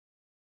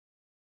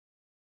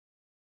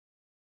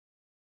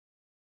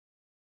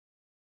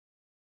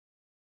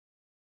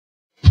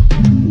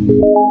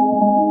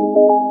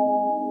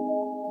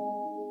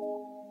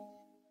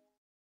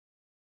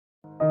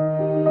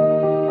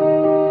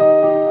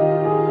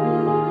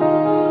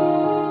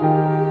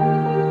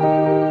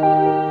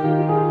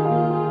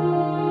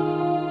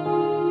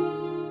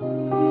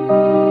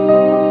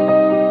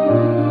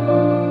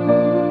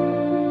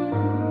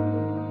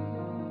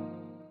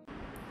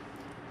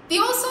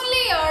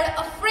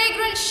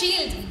integral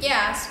shield of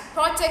gas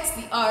protects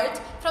the Earth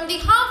from the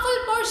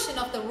harmful portion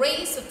of the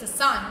rays of the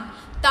Sun,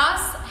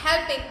 thus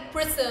helping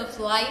preserve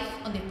life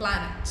on the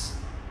planet.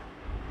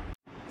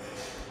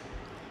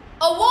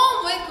 A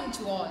warm welcome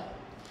to all.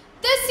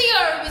 This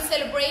year we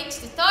celebrate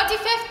the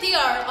 35th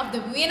year of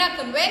the Vienna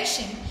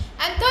Convention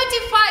and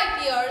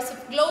 35 years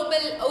of global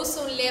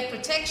ozone layer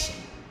protection.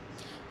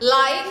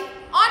 Life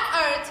on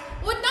Earth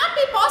would not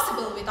be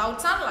possible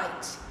without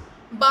sunlight.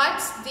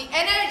 But the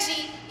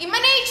energy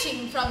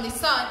emanating from the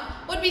Sun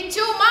would be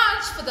too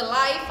much for the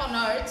life on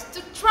Earth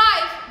to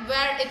thrive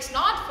were it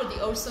not for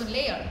the ozone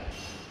layer.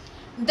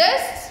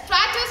 This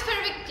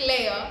stratospheric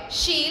layer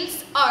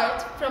shields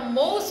Earth from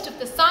most of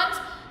the Sun's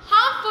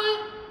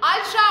harmful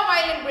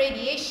ultraviolet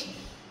radiation.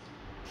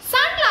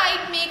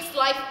 Sunlight makes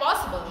life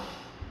possible,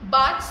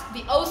 but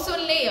the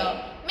ozone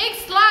layer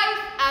makes life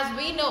as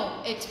we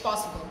know it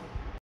possible.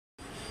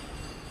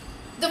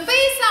 The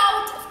phase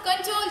out of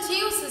controlled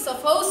uses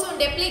of ozone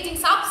depleting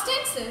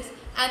substances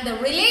and the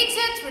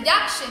related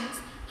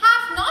reductions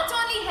have not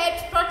only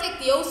helped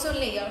protect the ozone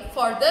layer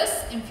for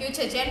this and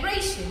future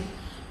generation,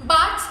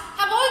 but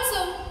have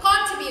also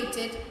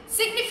contributed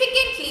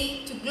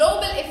significantly to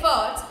global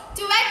efforts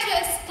to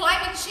address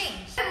climate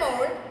change.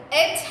 Furthermore,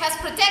 it has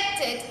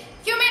protected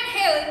human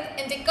health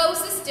and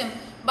ecosystem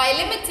by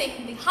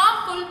limiting the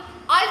harmful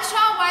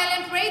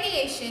ultraviolet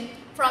radiation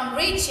from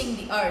reaching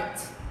the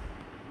Earth.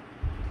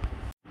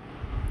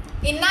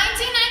 In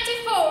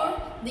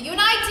 1994, the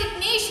United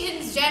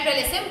Nations General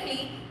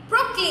Assembly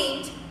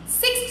proclaimed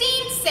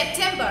 16th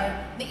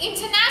September the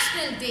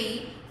International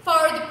Day for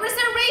the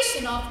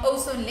Preservation of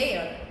Ozone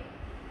Layer,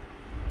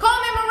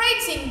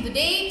 commemorating the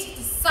date of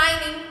the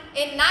signing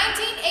in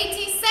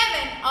 1987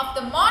 of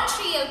the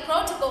Montreal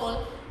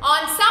Protocol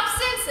on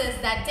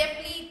substances that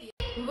deplete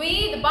the...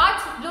 We, the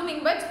Buds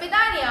Blooming Buds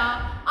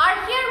BETHANIA,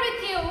 are here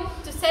with you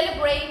to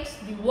celebrate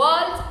the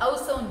World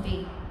Ozone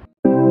Day.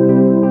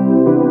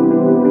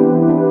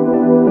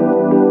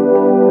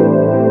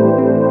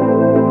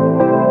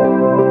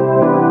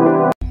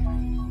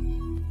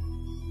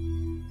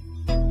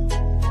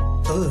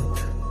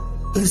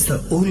 Earth is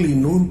the only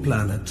known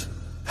planet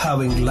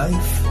having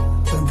life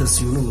in this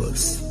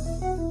universe.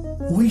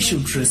 We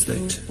should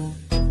respect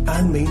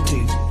and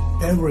maintain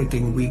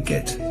everything we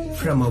get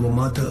from our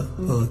Mother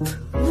Earth.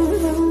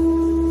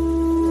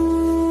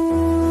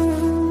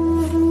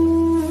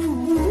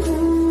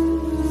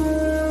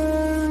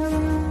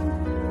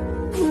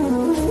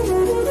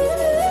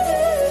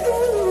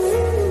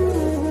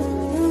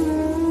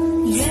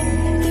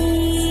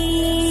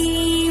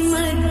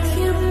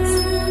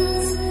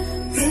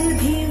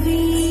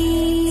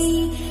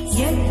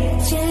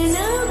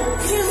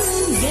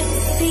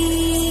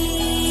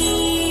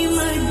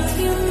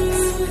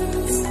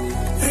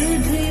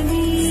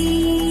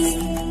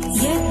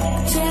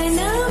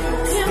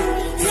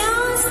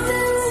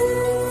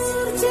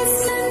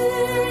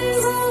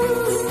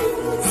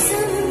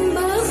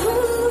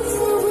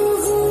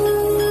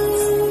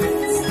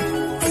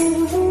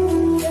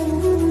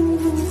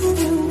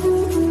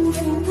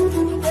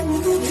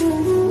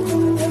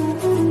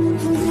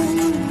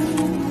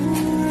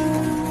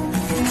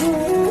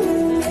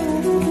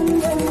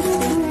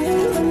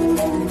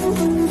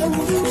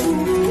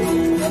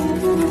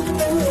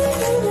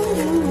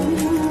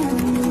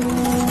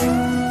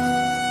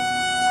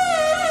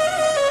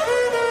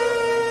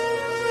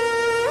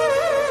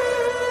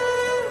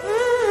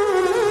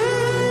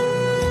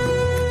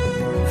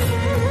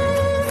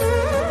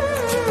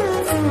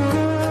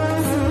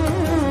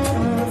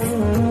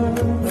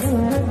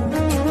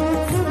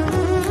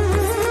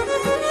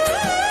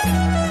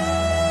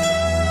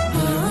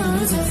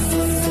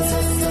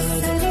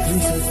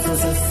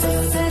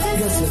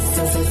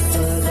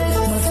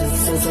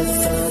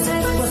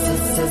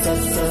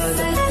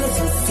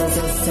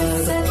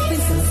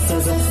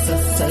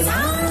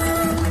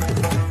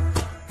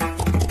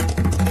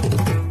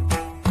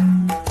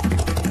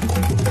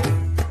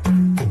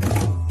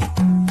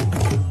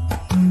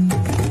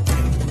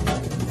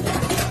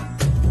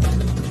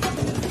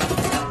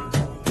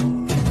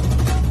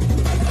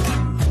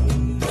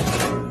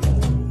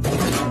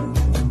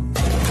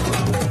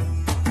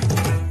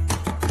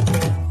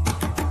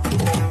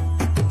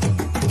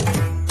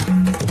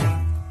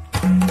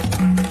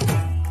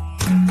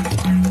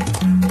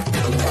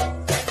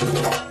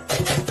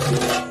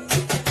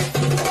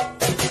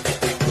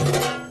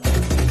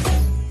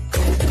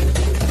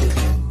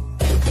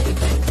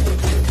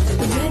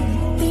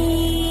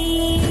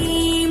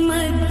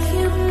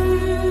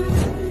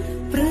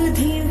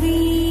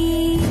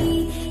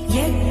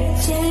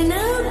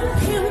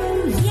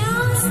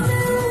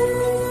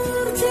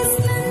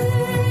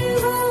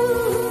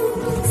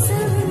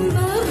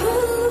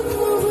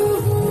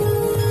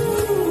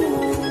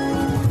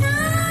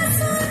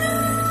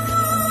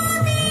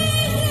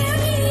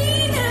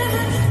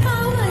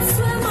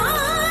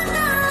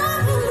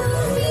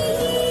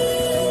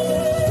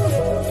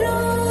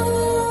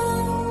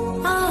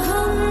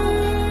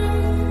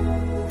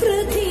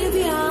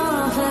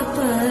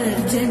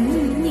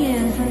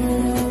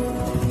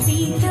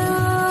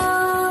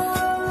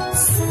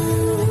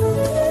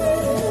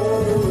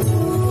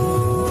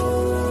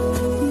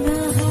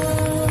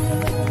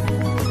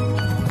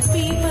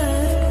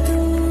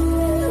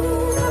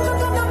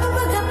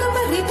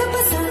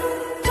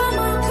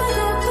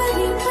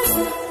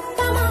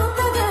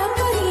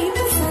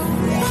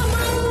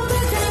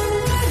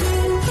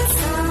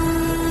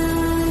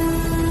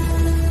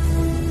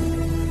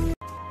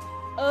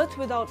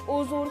 without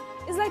ozone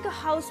is like a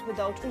house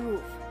without a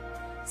roof.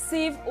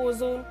 Save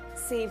ozone,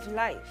 save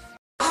life.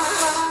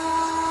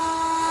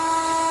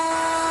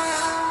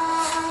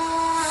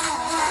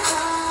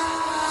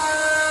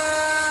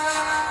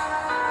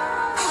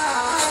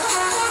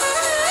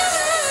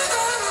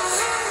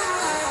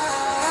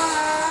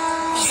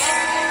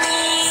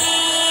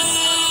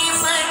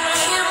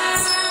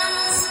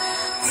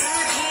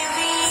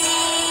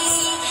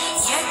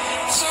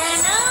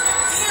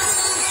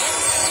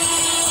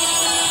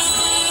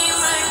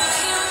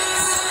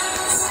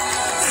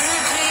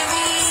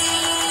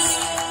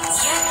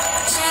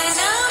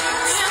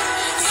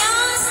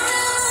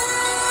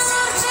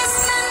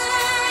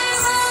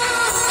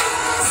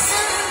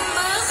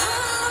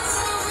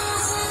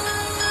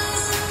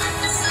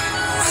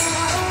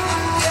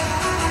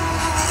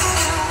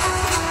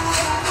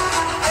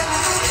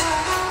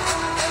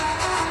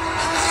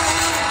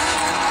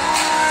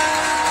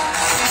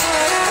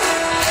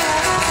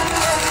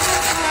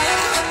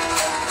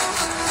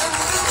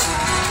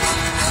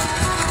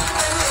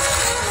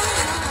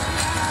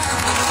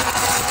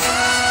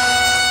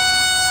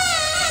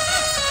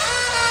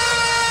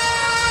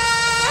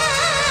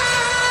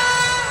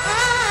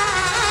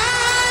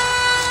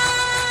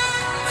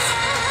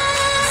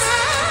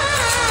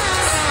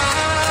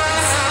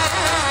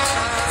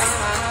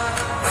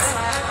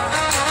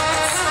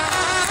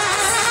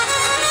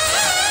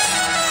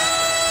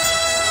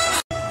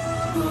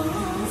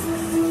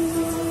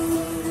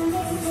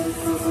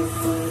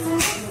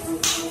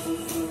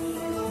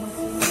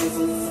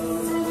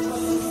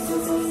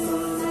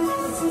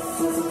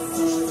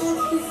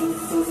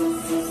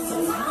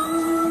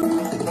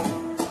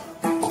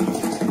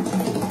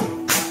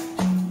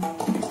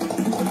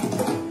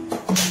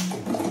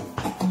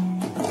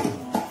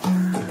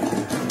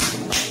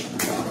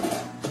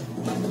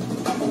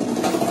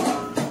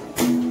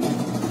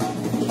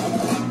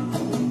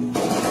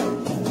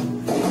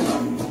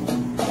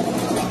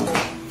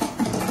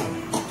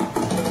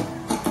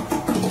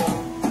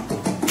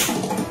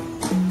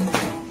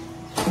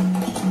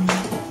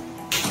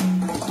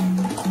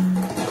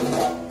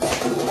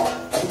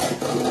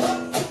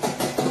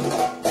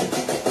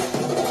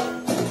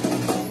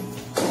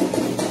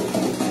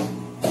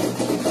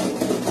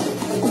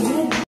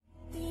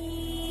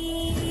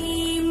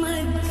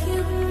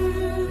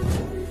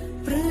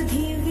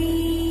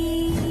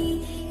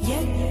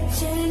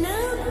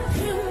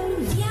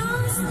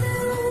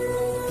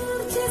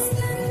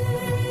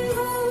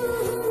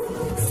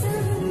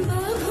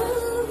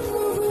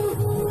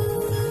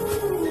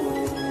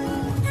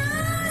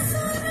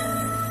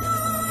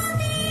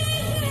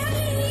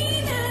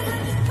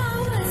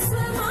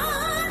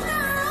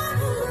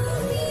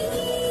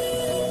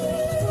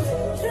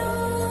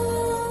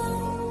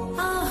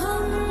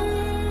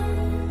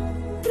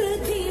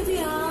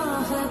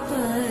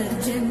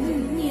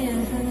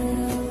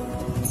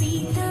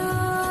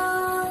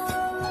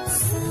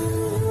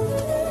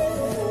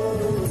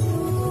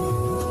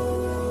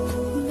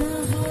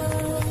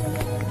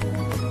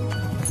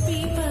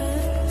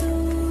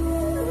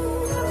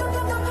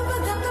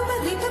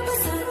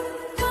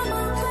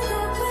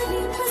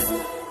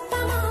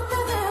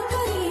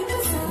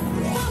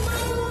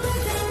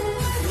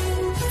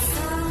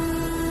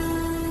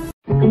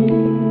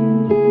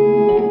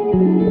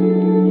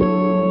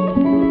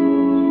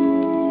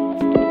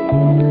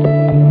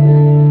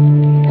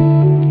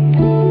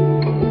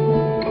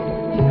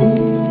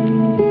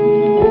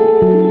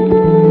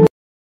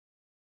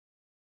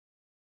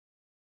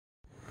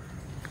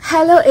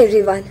 Hello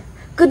everyone.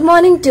 Good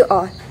morning to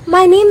all.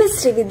 My name is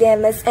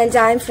Srividya MS and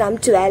I am from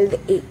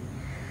 12A.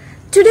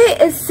 Today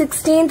is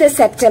 16th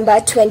September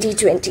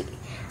 2020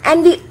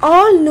 and we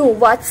all know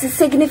what's the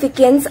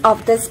significance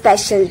of this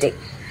special day.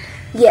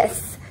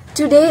 Yes,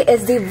 today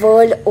is the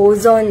World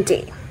Ozone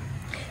Day.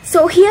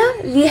 So here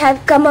we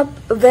have come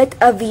up with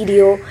a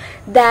video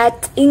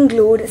that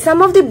includes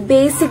some of the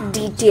basic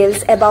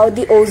details about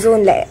the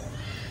ozone layer.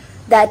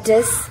 That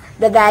is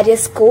the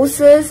various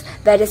causes,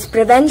 various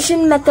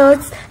prevention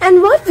methods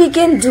and what we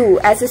can do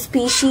as a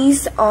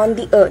species on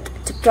the earth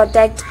to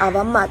protect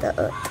our Mother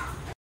Earth.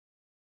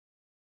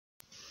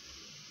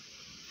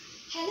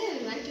 Hello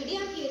everyone, today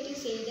I am here to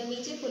say the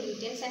major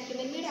pollutants and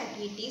human-made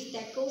activities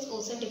that cause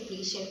ozone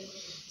depletion.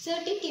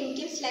 Certain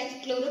chemicals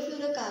like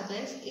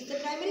chlorofluorocarbons is the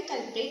primary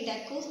culprit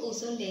that cause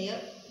ozone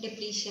layer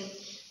depletion.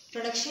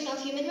 Production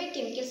of human-made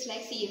chemicals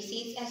like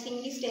CFCs as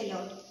singly spelled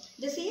out.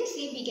 The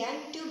CFC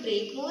began to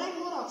break more and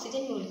more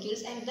oxygen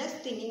molecules and thus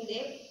thinning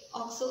their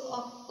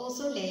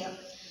ozone layer.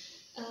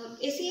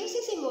 A CFC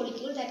is a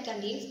molecule that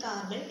contains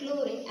carbon,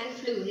 chlorine and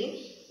fluorine.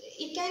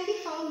 It can be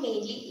found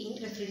mainly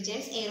in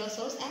refrigerants,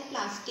 aerosols and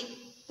plastic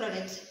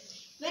products.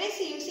 When a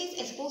CFC is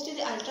exposed to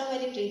the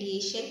ultraviolet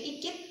radiation,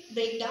 it can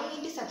break down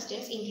into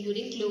substance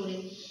including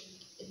chlorine.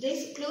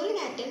 These chlorine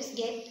atoms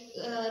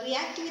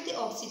react with the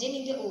oxygen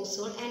in the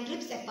ozone and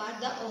rips apart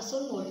the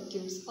ozone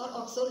molecules or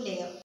ozone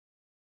layer.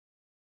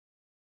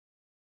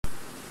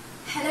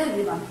 Hello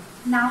everyone.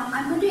 Now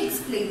I am going to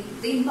explain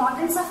the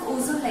importance of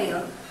ozone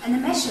layer and the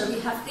measure we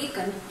have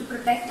taken to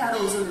protect our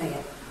ozone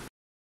layer.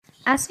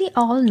 As we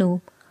all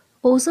know,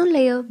 ozone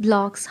layer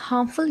blocks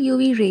harmful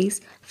UV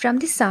rays from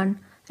the sun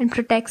and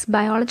protects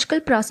biological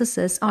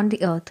processes on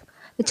the earth,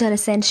 which are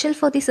essential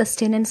for the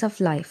sustenance of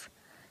life.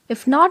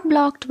 If not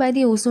blocked by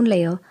the ozone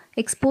layer,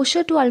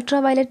 exposure to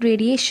ultraviolet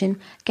radiation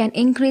can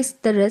increase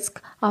the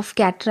risk of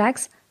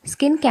cataracts,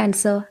 skin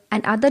cancer,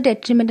 and other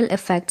detrimental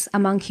effects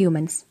among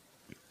humans.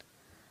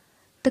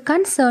 The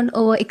concern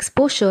over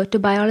exposure to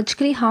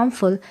biologically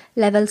harmful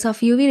levels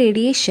of UV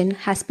radiation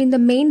has been the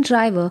main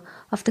driver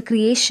of the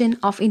creation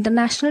of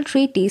international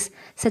treaties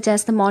such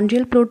as the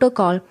Montreal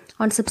Protocol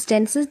on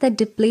substances that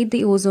deplete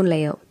the ozone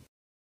layer.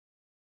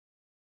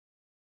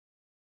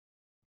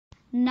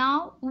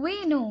 Now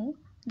we know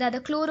that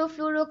the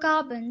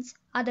chlorofluorocarbons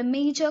are the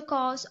major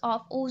cause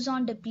of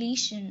ozone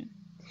depletion.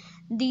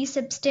 These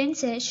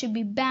substances should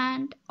be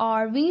banned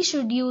or we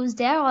should use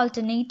their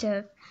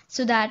alternative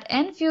so that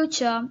in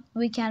future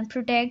we can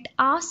protect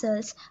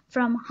ourselves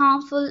from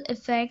harmful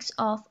effects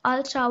of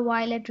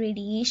ultraviolet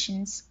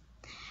radiations.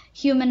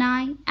 Human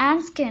eye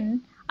and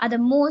skin are the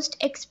most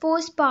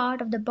exposed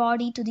part of the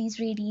body to these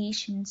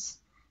radiations.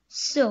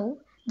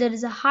 So, there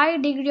is a high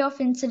degree of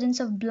incidence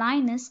of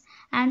blindness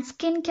and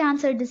skin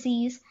cancer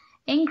disease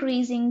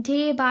increasing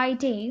day by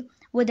day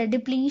with the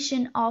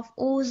depletion of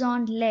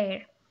ozone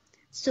layer.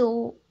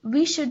 So,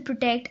 we should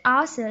protect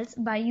ourselves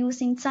by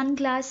using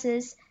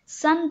sunglasses,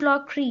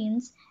 sunblock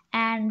creams,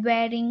 and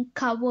wearing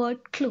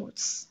covered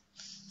clothes.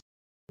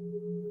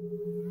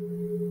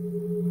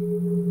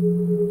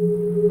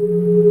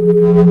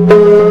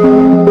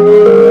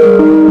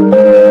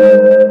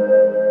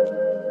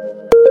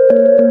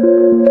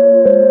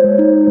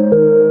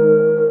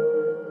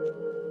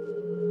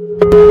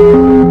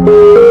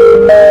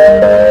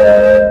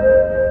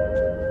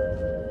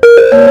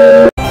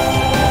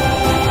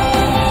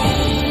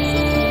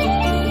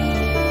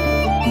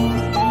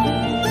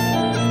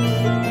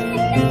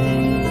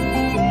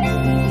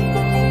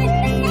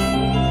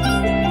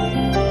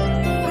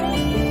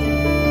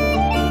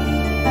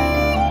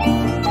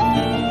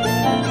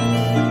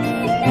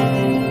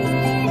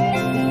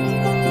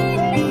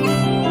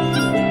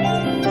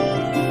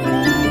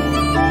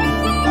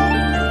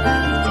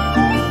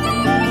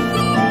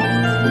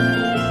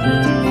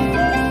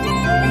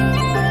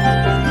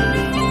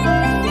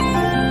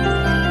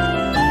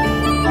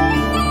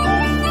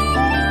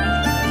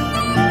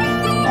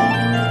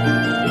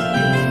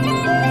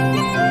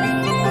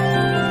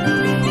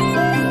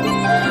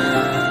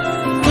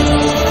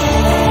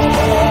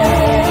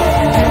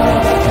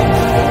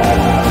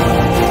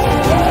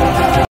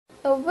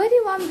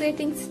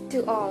 Greetings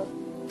to all.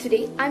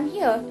 Today I'm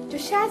here to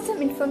share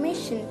some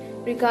information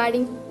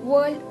regarding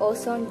World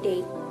Ozone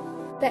Day.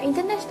 The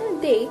International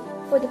Day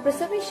for the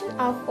Preservation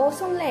of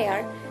Ozone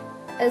Layer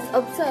is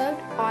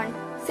observed on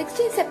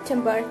 16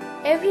 September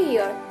every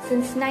year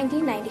since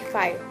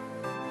 1995.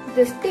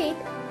 This date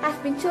has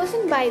been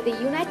chosen by the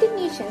United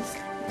Nations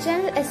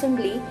General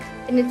Assembly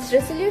in its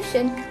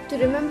resolution to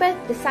remember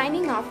the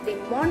signing of the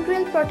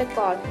Montreal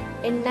Protocol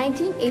in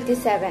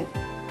 1987.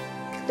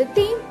 The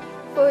theme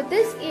for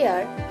this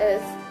year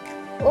is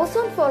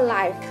Ozone for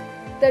Life,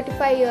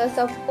 35 years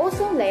of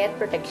ozone layer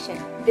protection.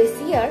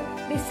 This year,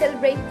 we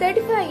celebrate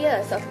 35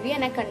 years of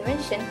Vienna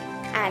Convention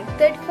and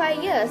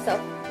 35 years of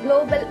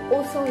global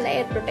ozone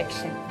layer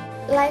protection.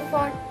 Life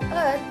on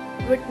Earth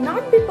would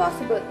not be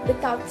possible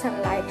without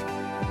sunlight,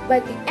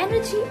 but the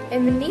energy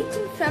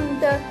emanating from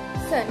the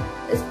sun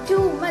is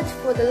too much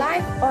for the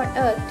life on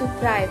Earth to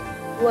thrive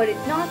were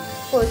it not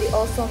for the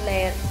ozone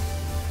layer.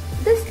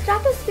 This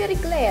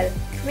stratospheric layer,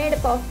 made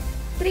up of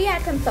 3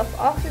 atoms of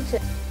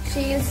oxygen,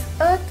 shields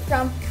Earth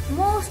from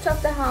most of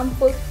the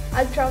harmful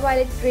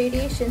ultraviolet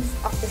radiations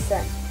of the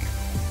sun.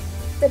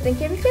 Certain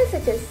chemicals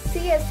such as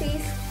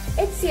CFCs,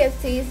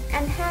 HCFCs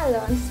and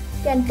halogens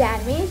can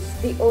damage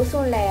the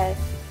ozone layer.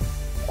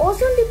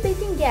 Ozone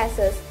depleting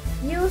gases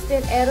used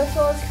in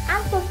aerosols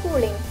and for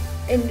cooling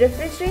in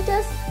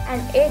refrigerators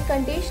and air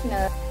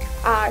conditioners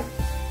are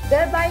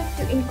thereby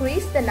to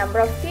increase the number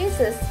of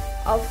cases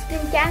of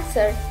skin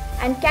cancer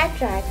and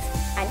cataracts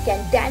and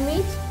can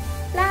damage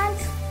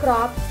plants,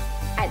 crops,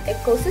 and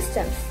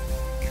ecosystems.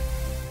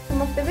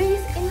 Some of the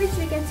ways in which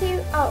we can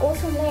save our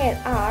ozone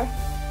layer are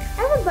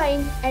ever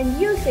buying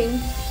and using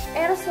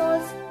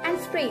aerosols and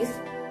sprays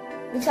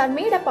which are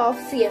made up of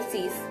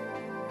CFCs.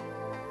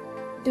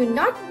 Do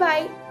not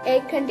buy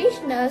air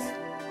conditioners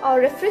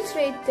or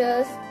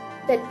refrigerators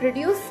that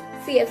produce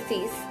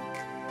CFCs.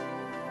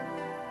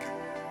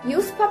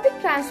 Use public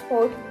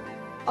transport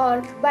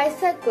or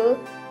bicycle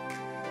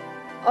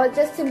or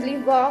just simply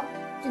walk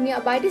to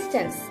nearby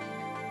distance.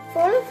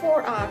 Follow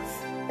 4 R's,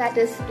 that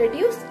is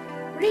reduce,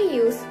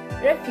 reuse,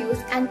 refuse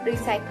and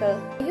recycle.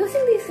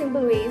 Using these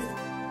simple ways,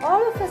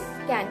 all of us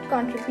can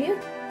contribute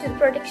to the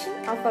protection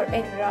of our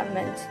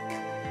environment.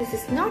 This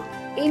is not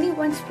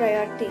anyone's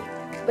priority,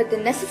 but the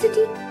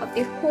necessity of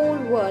the whole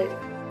world.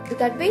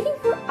 Without waiting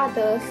for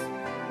others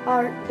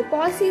or the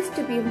policies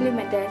to be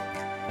implemented,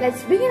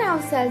 let's begin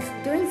ourselves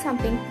doing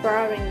something for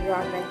our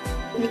environment.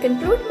 Let me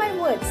conclude my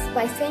words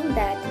by saying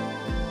that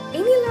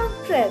any long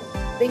trip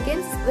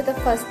begins with a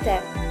first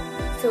step.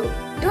 So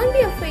don't be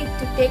afraid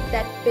to take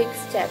that big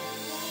step.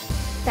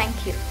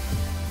 Thank you.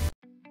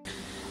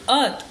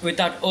 Earth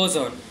without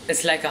ozone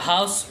is like a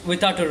house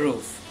without a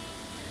roof.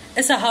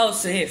 Is a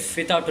house safe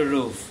without a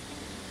roof?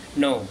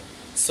 No.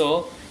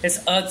 So, is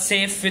Earth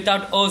safe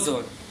without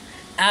ozone?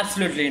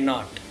 Absolutely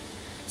not.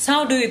 So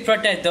how do we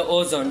protect the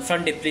ozone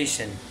from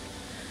depletion?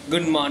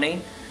 Good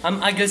morning, I'm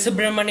Agil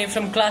Subramani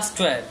from class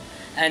 12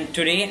 and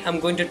today I'm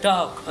going to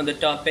talk on the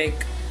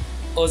topic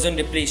ozone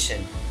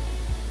depletion.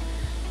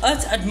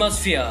 Earth's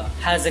atmosphere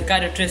has the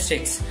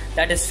characteristics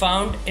that is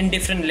found in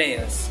different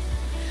layers.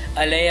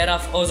 A layer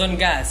of ozone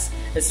gas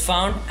is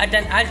found at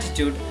an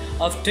altitude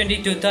of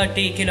 20 to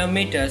 30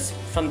 kilometers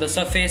from the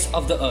surface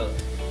of the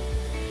Earth.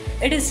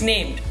 It is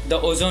named the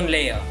ozone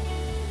layer.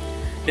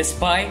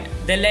 Despite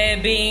the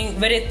layer being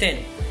very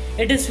thin,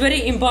 it is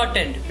very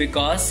important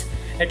because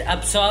it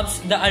absorbs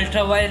the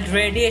ultraviolet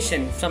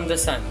radiation from the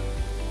sun.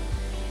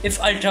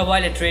 If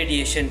ultraviolet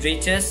radiation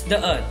reaches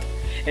the Earth,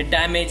 it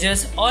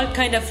damages all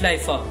kinds of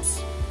life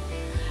forms.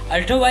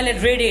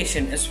 Ultraviolet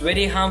radiation is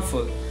very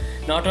harmful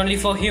not only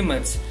for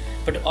humans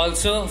but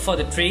also for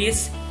the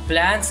trees,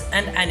 plants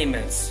and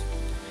animals.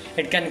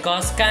 It can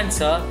cause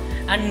cancer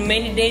and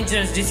many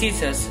dangerous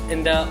diseases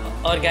in the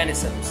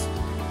organisms.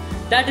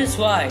 That is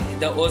why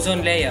the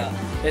ozone layer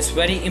is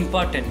very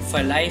important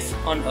for life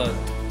on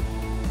Earth.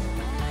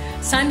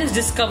 Scientists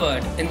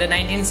discovered in the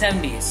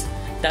 1970s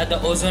that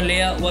the ozone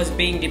layer was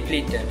being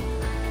depleted.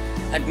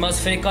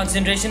 Atmospheric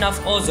concentration of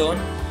ozone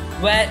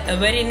were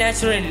very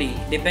naturally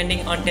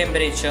depending on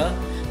temperature,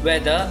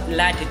 weather,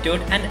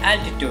 latitude and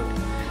altitude,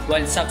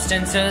 while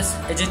substances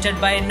ejected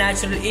by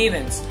natural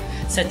events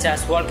such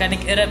as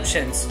volcanic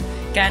eruptions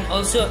can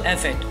also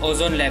affect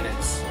ozone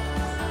levels.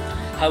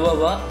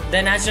 However,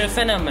 the natural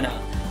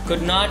phenomena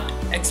could not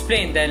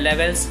explain the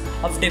levels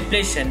of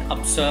depletion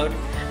observed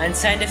and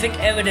scientific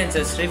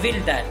evidences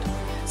revealed that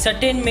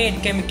certain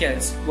made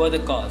chemicals were the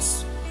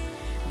cause.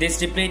 These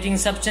depleting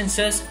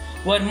substances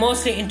were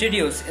mostly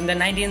introduced in the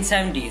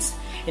 1970s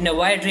in a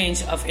wide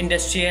range of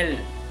industrial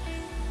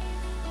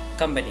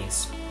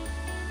companies.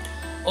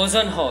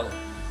 Ozone hole.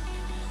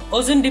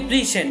 Ozone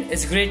depletion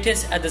is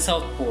greatest at the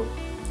South Pole.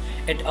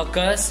 It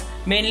occurs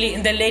mainly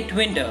in the late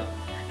winter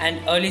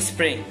and early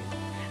spring,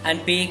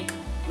 and peak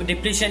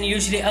depletion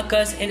usually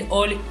occurs in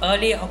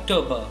early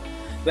October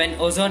when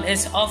ozone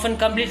is often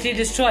completely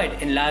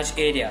destroyed in large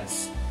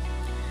areas.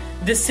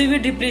 This severe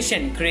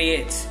depletion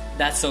creates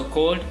that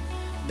so-called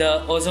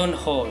the ozone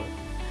hole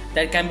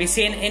that can be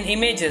seen in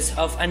images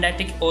of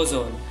Antarctic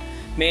ozone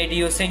made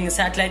using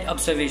satellite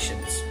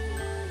observations.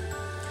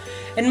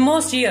 In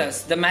most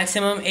years, the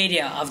maximum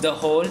area of the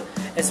hole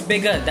is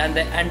bigger than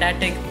the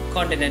Antarctic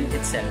continent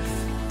itself.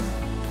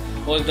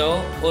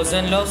 Although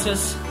ozone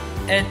losses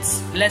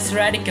is less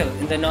radical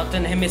in the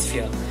northern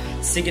hemisphere,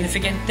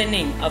 significant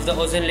thinning of the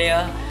ozone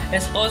layer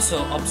is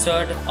also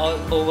observed all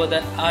over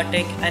the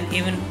Arctic and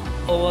even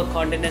over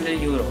continental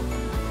Europe.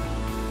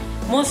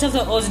 Most of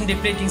the ozone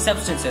depleting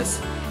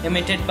substances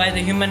emitted by the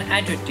human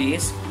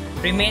activities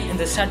remain in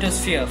the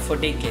stratosphere for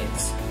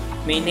decades,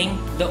 meaning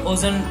the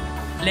ozone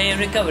layer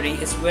recovery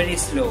is very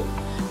slow,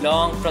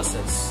 long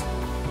process.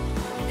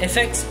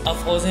 Effects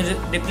of ozone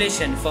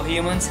depletion for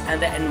humans and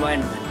the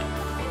environment.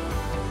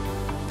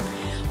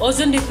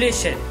 Ozone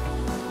depletion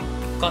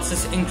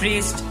causes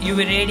increased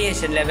UV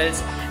radiation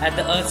levels at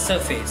the Earth's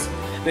surface,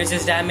 which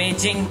is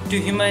damaging to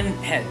human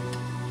health.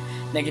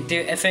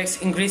 Negative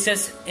effects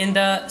increases in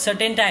the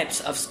certain types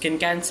of skin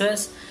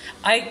cancers,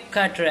 eye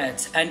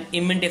cataracts and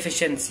immune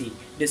deficiency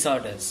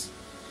disorders.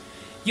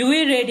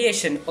 UV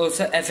radiation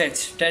also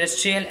affects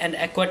terrestrial and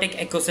aquatic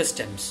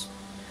ecosystems.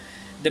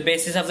 The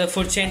basis of the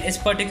food chain is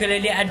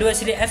particularly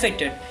adversely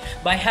affected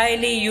by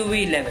highly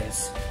UV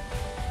levels.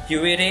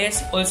 UV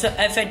rays also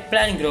affect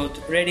plant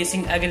growth,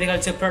 reducing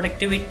agriculture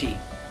productivity.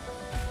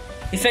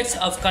 Effects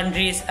of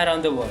countries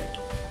around the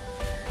world.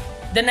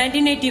 The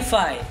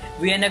 1985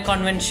 Vienna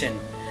Convention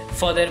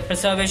for the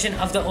Preservation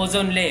of the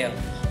Ozone Layer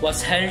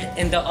was held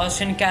in the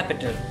Austrian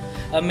capital,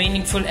 a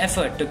meaningful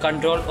effort to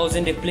control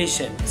ozone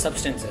depletion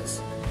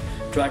substances.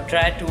 To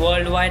attract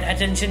worldwide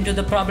attention to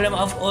the problem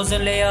of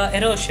ozone layer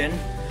erosion,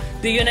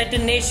 the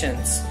United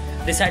Nations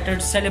decided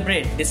to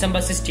celebrate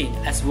December 16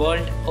 as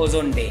World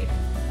Ozone Day.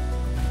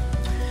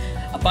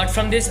 Apart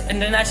from these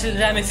international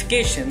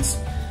ramifications,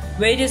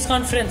 various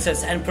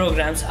conferences and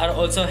programs are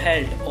also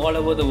held all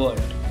over the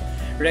world.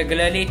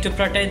 Regularly to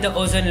protect the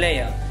ozone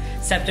layer,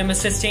 September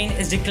 16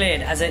 is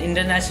declared as an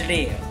International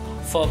Day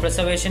for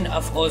Preservation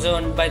of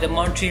Ozone by the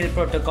Montreal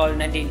Protocol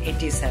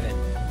 1987.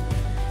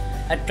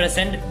 At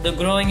present, the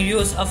growing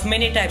use of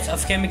many types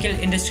of chemical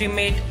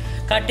industry-made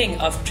cutting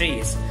of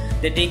trees,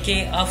 the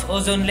decay of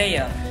ozone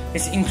layer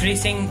is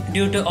increasing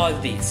due to all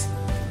these.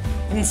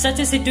 In such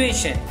a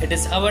situation, it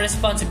is our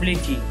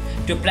responsibility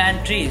to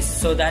plant trees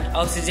so that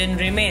oxygen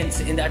remains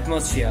in the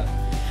atmosphere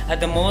at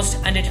the most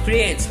and it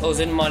creates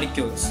ozone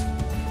molecules.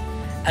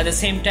 At the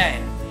same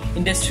time,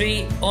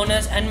 industry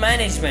owners and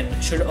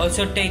management should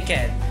also take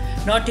care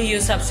not to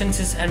use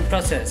substances and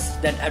processes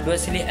that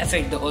adversely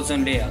affect the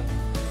ozone layer.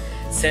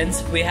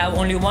 Since we have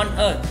only one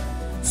Earth,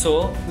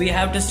 So we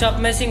have to stop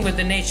messing with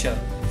the nature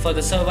for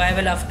the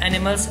survival of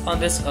animals on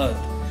this earth.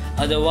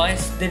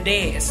 Otherwise, the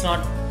day is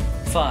not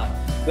far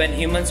when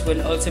humans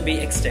will also be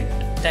extinct.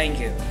 Thank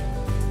you.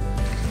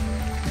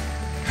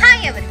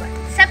 Hi everyone,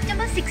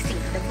 September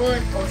 16th, the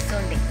World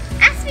Ozone Day.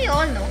 As we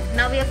all know,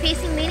 now we are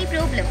facing many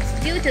problems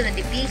due to the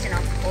depletion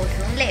of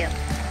ozone layer.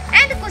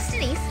 And the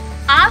question is,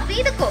 are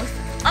we the cause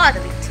or the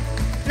victim?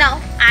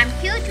 Now, I am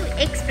here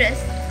to express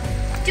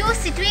two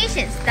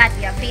situations that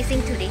we are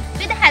facing today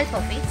with the help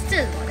of a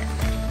still model.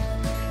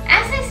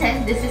 As I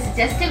said, this is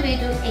just a way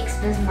to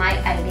express my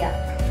idea.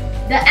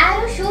 The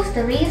arrow shows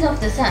the rays of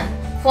the sun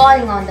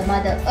falling on the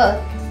Mother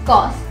Earth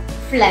cause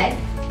flood,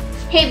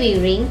 heavy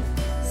rain,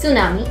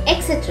 tsunami,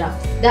 etc.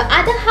 The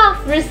other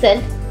half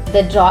result,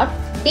 the drought,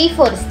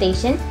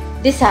 deforestation,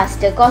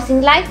 disaster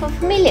causing life of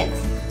millions.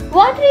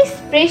 Water is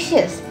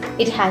precious,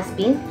 it has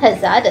been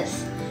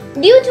hazardous.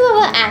 Due to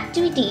our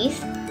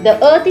activities, the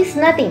earth is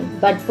nothing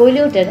but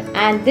polluted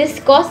and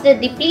this caused the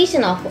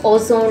depletion of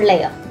ozone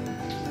layer.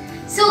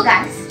 So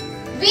guys,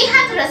 we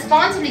have the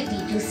responsibility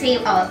to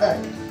save our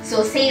earth.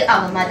 So save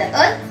our Mother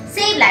Earth,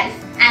 save life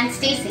and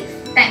stay safe.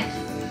 Thank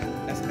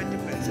you. Respected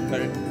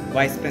Principal,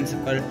 Vice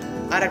Principal,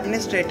 our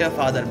Administrator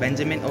Father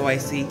Benjamin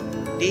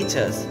OIC,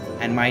 teachers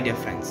and my dear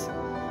friends.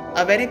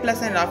 A very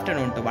pleasant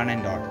afternoon to one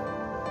and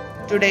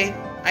all. Today,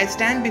 I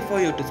stand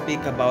before you to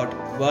speak about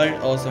World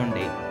Ozone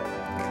Day.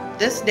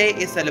 This day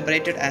is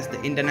celebrated as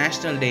the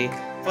International Day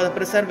for the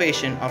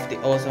preservation of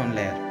the ozone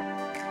layer.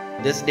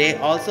 This day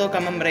also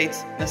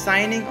commemorates the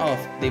signing of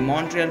the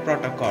Montreal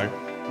Protocol,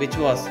 which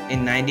was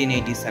in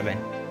 1987.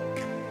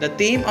 The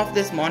theme of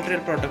this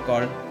Montreal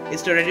Protocol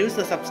is to reduce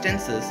the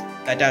substances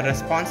that are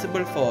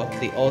responsible for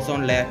the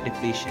ozone layer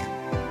depletion.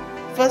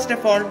 First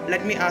of all,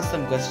 let me ask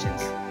some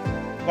questions.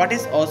 What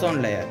is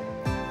ozone layer?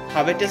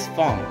 How it is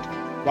formed?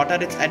 What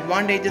are its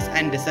advantages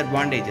and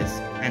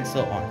disadvantages? And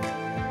so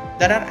on.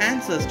 There are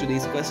answers to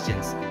these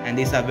questions and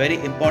these are very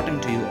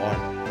important to you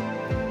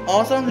all.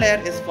 Ozone layer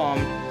is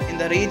formed in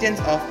the regions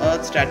of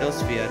Earth's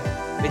stratosphere,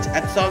 which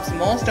absorbs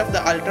most of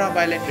the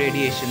ultraviolet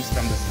radiations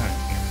from the sun.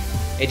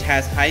 It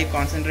has high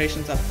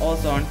concentrations of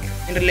ozone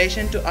in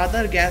relation to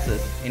other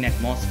gases in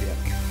atmosphere.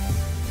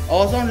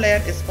 Ozone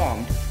layer is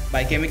formed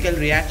by chemical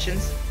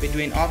reactions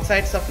between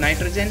oxides of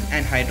nitrogen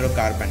and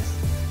hydrocarbons.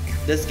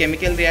 This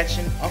chemical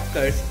reaction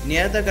occurs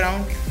near the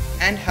ground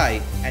and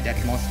high at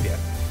atmosphere.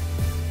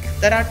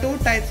 There are two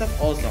types of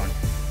ozone,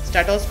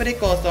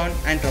 stratospheric ozone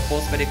and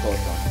tropospheric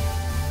ozone.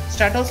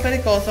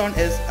 Stratospheric ozone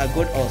is a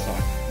good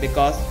ozone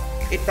because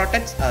it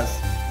protects us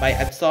by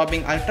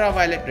absorbing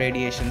ultraviolet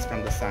radiations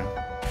from the sun.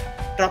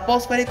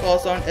 Tropospheric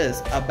ozone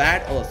is a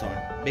bad ozone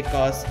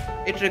because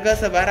it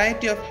triggers a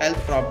variety of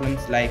health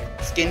problems like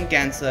skin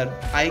cancer,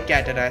 eye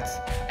cataracts,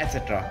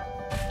 etc.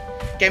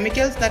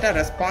 Chemicals that are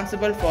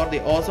responsible for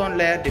the ozone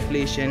layer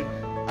depletion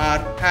are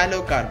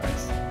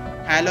halocarbons.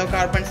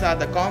 Halocarbons are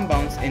the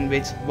compounds in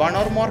which one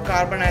or more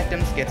carbon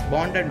atoms gets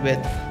bonded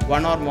with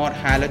one or more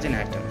halogen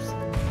atoms.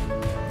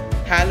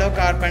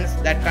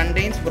 Halocarbons that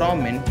contains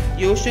bromine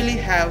usually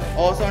have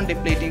ozone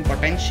depleting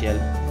potential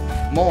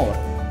more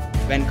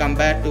when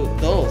compared to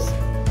those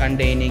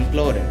containing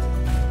chlorine.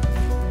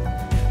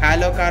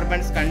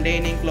 Halocarbons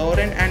containing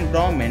chlorine and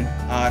bromine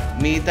are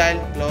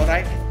methyl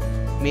chloride,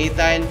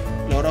 methyl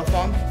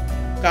chloroform,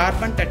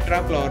 carbon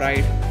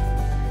tetrachloride,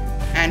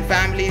 and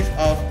families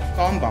of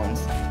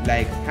compounds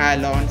like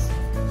halones,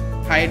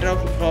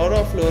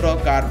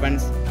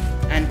 hydrochlorofluorocarbons,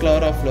 and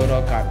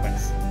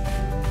chlorofluorocarbons.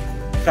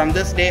 From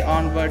this day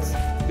onwards,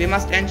 we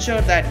must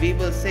ensure that we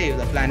will save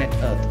the planet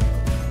Earth.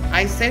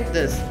 I said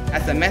this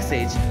as a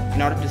message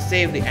in order to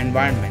save the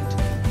environment.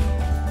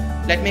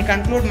 Let me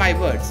conclude my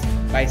words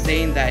by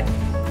saying that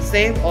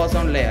save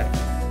ozone layer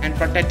and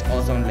protect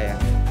ozone layer.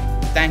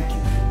 Thank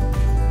you.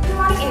 Good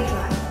morning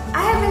everyone.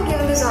 I have been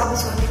given this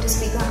opportunity to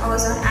speak on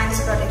ozone and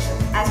its protection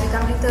as we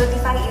complete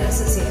 35 years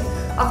this year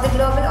of the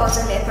global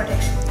ozone layer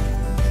protection.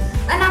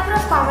 A number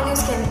of commonly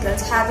used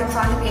chemicals have been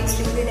found to be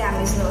extremely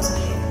damaging the ozone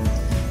layer.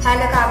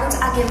 Halocarbons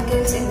are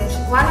chemicals in which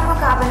one or more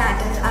carbon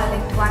atoms are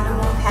linked to one or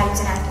more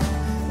halogen atoms,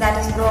 that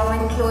is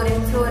bromine, chlorine,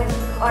 fluorine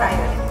or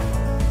iodine.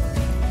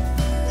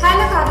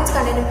 Halocarbons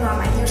containing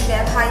bromine usually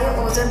have higher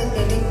ozone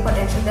depleting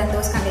potential than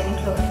those containing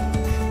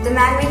chlorine. The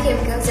man-made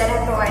chemicals that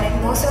have provided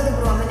most of the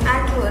bromine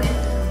and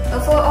chlorine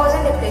for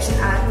ozone depletion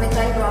are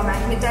methyl bromide,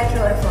 methyl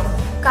chloroform,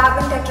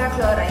 carbon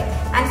tetrachloride,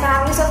 and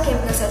families of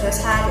chemicals such as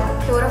halone,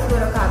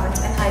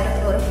 chlorofluorocarbons, and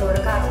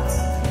hydrochlorofluorocarbons.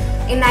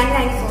 In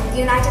 1994,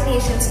 the United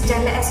Nations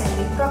General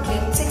Assembly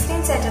proclaimed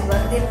 16th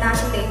September the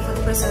International Day for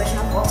the Preservation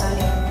of Ozone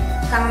Layer,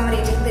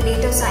 commemorating the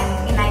date of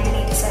signing in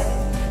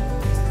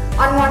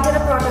 1987. On Montreal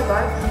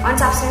Protocol on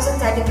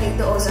substances that deplete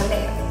the ozone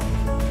layer.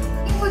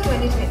 For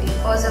 2020,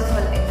 Ozone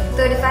for Life,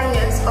 35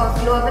 years of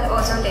global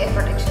ozone layer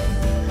protection.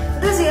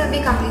 This year we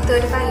complete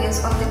 35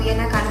 years of the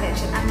Vienna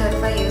Convention and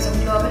 35 years of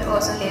global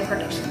ozone layer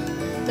protection.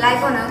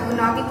 Life on Earth would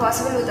not be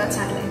possible without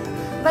sunlight,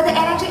 but the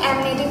energy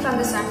emanating from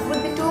the sun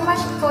would be too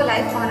much for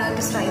life on Earth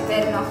to strive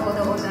well enough for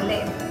the ozone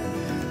layer.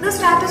 The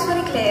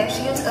stratospheric layer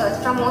shields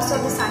Earth from most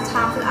of the sun's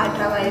harmful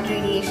ultraviolet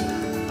radiation.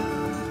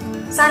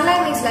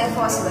 Sunlight makes life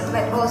possible,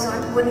 but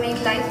ozone would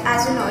make life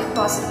as we know it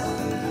possible.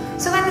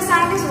 So when the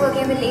scientists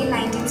working in the late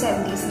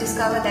 1970s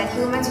discovered that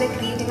humans were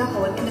creating a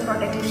hole in the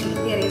protective sheet,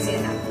 the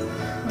ozone.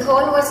 The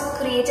hole was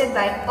created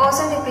by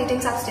ozone-depleting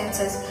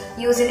substances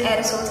used in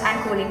aerosols and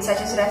cooling,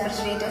 such as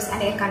refrigerators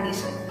and air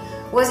conditioning,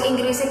 was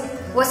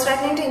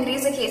threatening to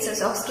increase the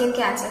cases of skin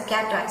cancer,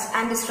 cataracts,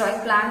 and destroy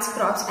plants,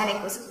 crops, and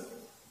ecosystems.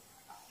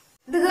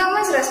 The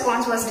government's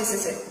response was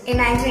decisive. In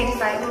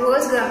 1985, the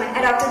world's government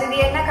adopted the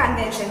Vienna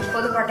Convention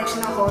for the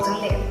protection of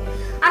ozone layer.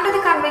 Under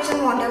the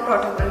Convention Montreal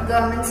Protocol,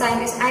 government,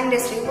 scientists, and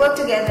industry worked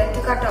together to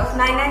cut off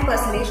 99%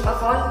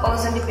 of all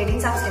ozone-depleting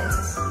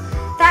substances.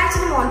 Thanks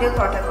to the Montreal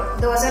Protocol,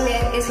 the ozone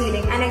layer is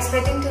healing and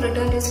expecting to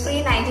return to its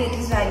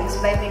pre-1980s values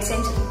by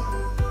mid-century.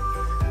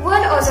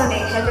 World Ozone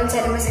Day, held on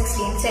September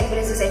 16,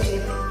 celebrates this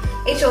achievement.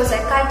 It shows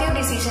that collective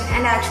decision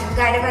and action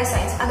guided by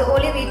science are the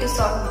only way to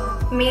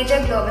solve major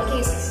global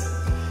cases.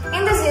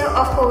 In this year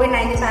of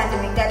COVID-19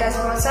 pandemic that has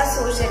brought such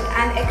social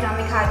and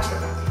economic hardship,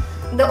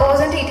 the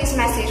Ozone Treaty's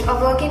message of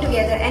working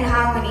together in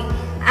harmony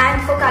and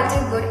for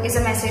collective good is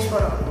a message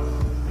for all.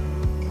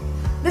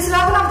 The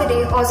slogan of the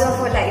day, Ozone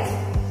for Life,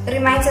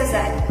 reminds us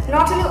that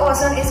not only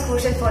ozone is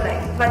crucial for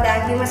life, but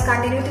that we must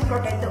continue to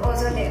protect the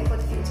ozone layer for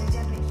the future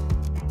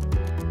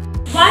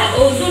generations. Why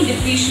ozone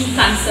depletion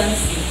concerns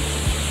you?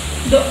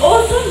 The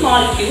ozone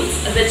molecules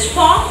which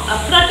form a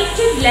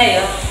protective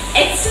layer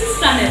extends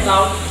from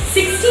about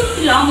 60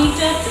 km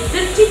to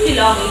 50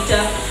 km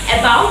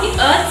above the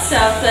Earth's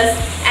surface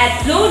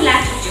at low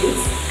latitudes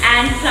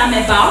and from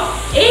about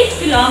 8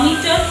 km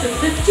to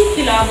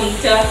 50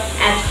 km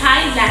at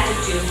high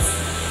latitudes.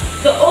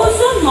 The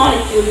ozone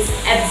molecules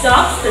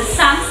absorbs the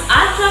sun's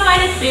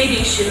ultraviolet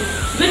radiation,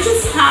 which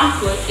is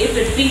harmful if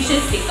it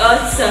reaches the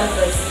Earth's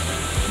surface.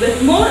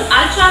 With more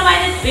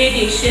ultraviolet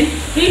radiation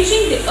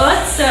reaching the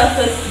Earth's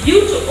surface due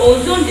to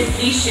ozone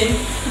depletion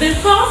will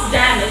cause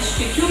damage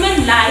to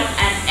human life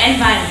and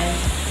environment.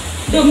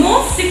 The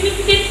most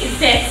significant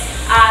effects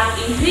are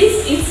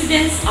increased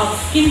incidence of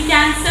skin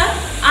cancer,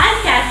 eye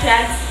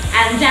cataracts,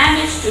 and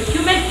damage to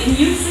human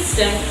immune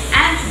system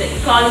and to the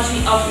ecology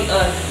of the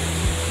Earth.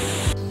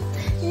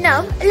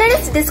 Now, let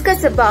us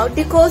discuss about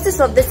the causes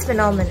of this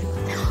phenomenon.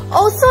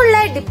 Ozone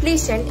layer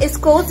depletion is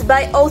caused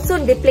by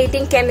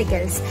ozone-depleting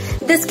chemicals.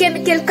 This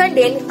chemical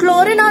contain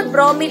chlorine or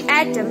bromine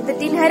atom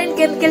with inherent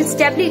chemical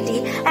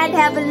stability and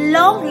have a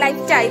long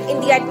lifetime in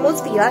the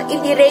atmosphere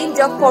in the range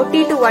of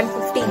 40 to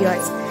 150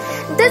 years.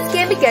 These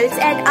chemicals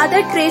and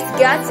other trace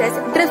gases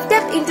drift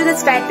up into the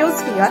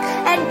stratosphere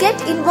and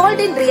get involved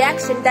in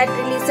reaction that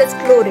releases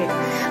chlorine.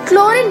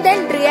 Chlorine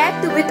then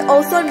react with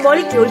ozone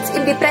molecules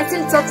in the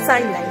presence of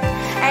sunlight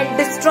and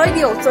destroy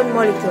the ozone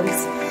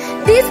molecules.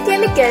 These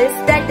chemicals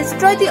that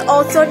destroy the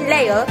ozone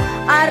layer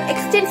are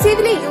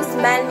extensively used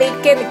man-made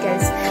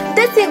chemicals.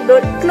 This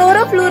include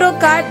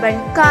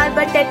chlorofluorocarbon,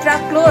 carbon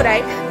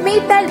tetrachloride,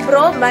 methyl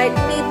bromide,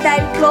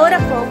 methyl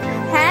chloroform,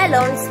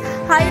 halogens,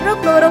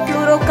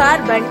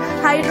 hydrochlorofluorocarbon,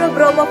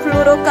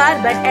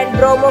 hydrobromofluorocarbon, and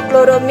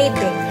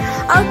bromochloromethane.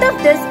 Out of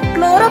this,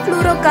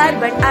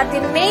 chlorofluorocarbon are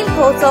the main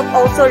cause of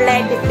ozone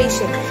layer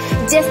depletion.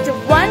 Just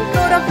one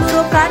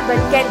chlorofluorocarbon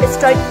can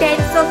destroy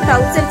tens of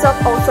thousands of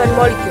ozone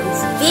molecules.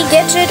 We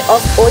get rid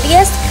of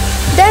ODS.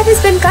 There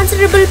has been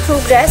considerable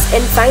progress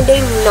in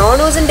finding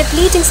non-ozone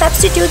depleting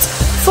substitutes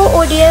for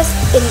ODS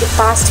in the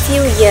past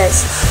few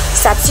years.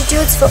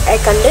 Substitutes for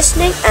air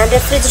conditioning and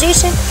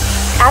refrigeration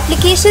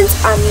applications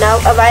are now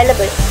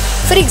available.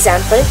 For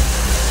example,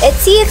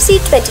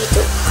 HCFC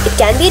 22. It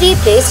can be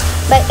replaced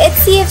by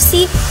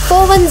HCFC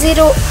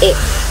 410A.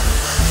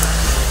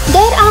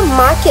 There are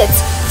markets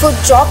for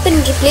drop-in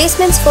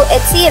replacements for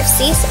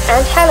HCFCs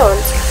and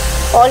halogens.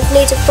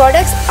 Alternative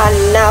products are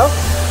now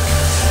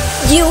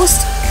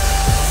used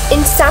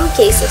in some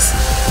cases,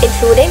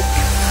 including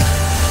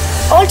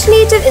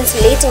alternative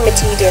insulating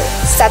material,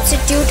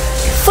 substitute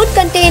food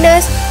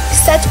containers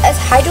such as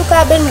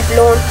hydrocarbon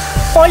blown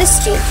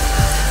polystyrene,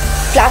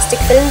 plastic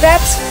film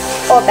wraps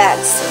or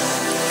bags.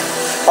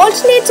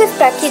 Alternative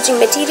packaging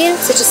material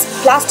such as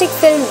plastic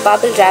film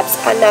bubble wraps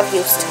are now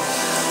used.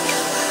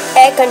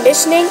 Air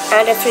conditioning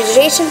and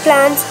refrigeration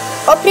plants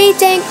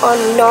operating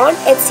on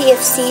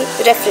non-HCFC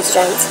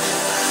refrigerants.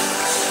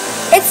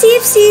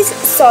 HCFC's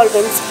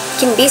solvents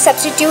can be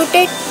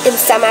substituted in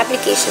some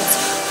applications.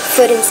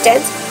 For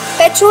instance,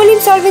 petroleum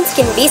solvents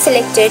can be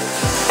selected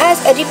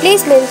as a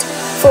replacement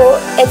for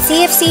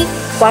HCFC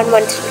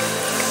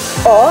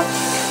 113 or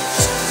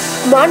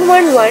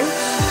 111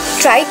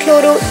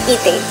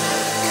 trichloroethane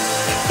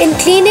in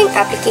cleaning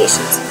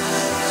applications.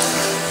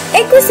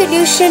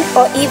 Eco-solution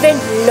or even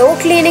no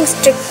cleaning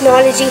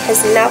technology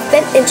has now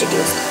been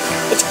introduced.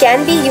 It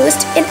can be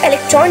used in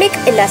electronic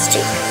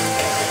industry,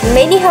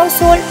 many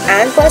household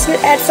and personal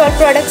aerosol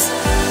products.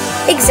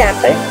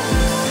 Example,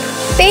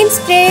 paint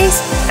sprays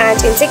and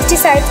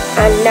insecticides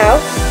are now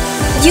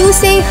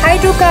using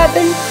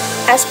hydrocarbon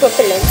as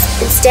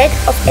propellants instead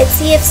of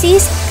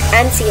HCFCs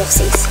and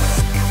CFCs.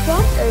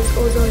 What is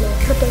ozone layer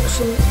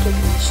protection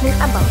regulation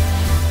about?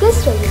 This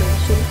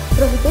regulation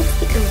prohibits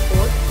the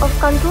import of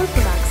controlled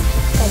products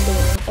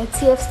containing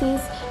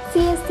HCFCs,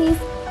 CFCs,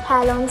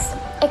 halons,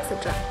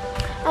 etc.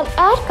 An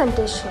air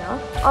conditioner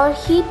or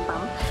heat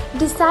pump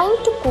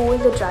designed to cool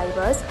the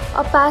driver's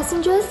or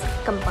passenger's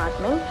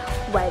compartment,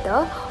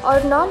 whether or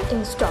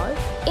non-installed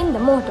in the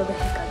motor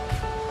vehicle.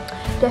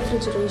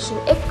 Refrigeration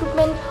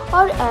equipment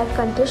or air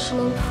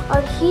conditioning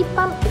or heat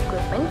pump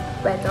equipment,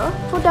 whether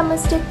for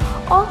domestic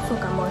or for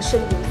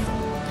commercial use.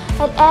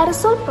 An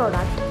aerosol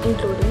product,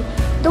 including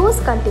those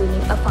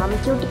containing a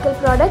pharmaceutical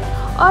product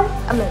or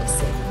a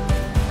medicine.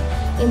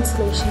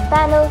 Insulation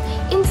panel,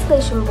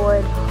 insulation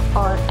board,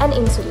 or an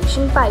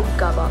insulation pipe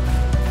cover.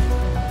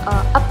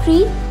 A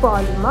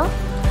pre-polymer,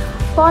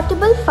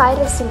 portable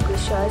fire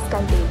extinguishers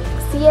containing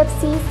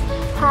CFCs,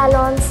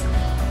 halons,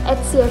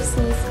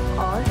 HCFCs,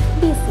 or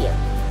BCF.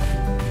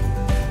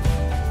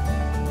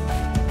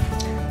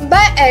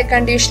 Buy air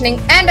conditioning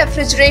and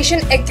refrigeration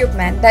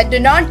equipment that do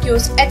not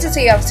use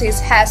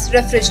HCFCs as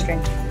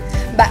refrigerant.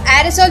 Buy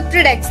aerosol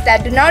products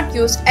that do not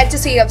use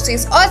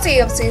HCFCs or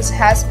CFCs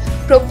as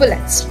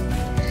propellants.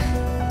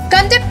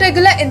 Conduct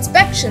regular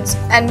inspections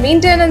and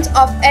maintenance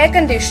of air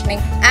conditioning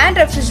and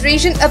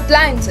refrigeration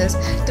appliances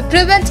to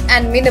prevent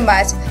and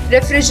minimize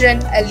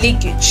refrigerant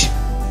leakage.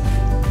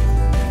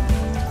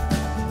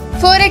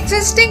 For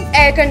existing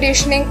air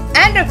conditioning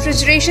and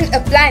refrigeration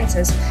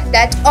appliances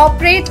that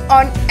operate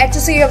on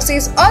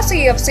HCFCs or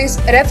CFCs,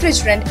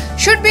 refrigerant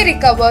should be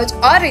recovered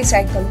or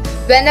recycled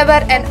whenever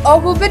an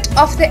overfit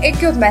of the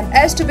equipment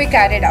is to be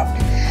carried out.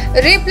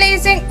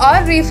 Replacing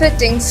or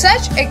refitting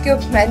such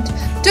equipment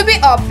to be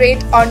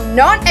operate on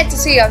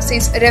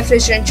non-HCFCs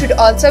refrigerant should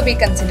also be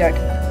considered.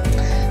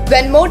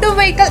 When motor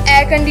vehicle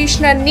air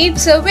conditioner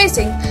needs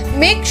servicing,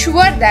 make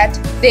sure that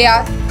they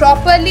are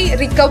properly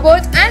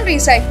recovered and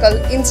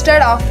recycled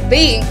instead of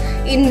being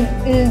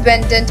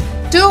vented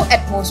to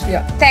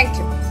atmosphere. Thank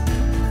you.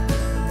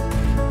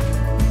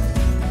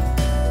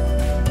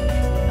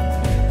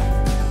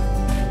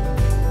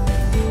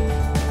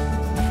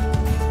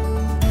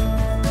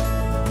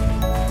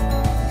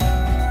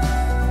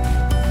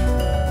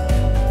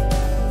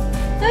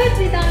 Earth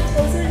without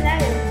ozone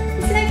layer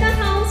is like a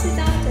house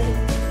without a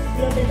roof.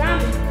 Global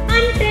warming,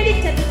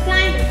 unpredictable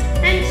climate,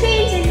 and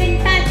change in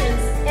wind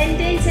patterns,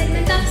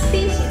 endangerment of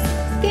species,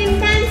 skin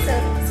cancer,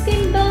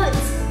 skin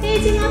burns,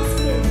 aging of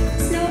skin,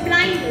 snow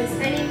blindness,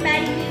 and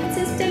impaired immune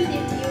system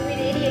due to UV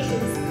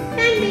radiations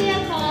can be a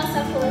cause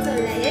of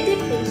ozone layer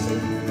depletion.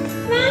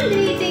 Warm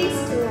greetings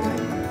to all.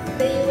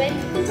 The UN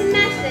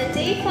International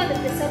Day for the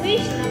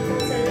Preservation of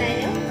Ozone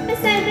Layer is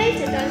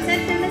celebrated on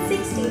September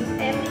 16th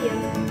every year.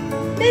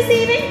 This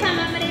event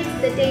commemorates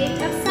the date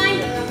of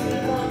signing of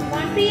the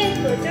Montreal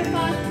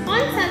Protocol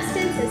on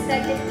substances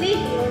that deplete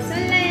the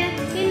ozone layer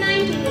in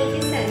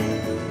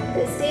 1987.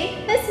 This day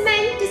is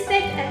meant to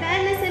spread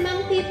awareness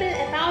among people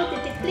about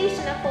the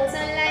depletion of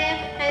ozone layer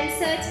and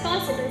search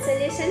possible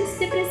solutions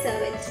to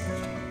preserve it.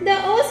 The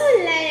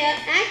ozone layer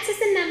acts as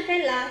an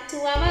umbrella to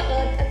our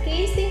Earth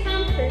against the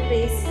harmful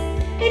rays.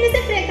 It is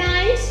a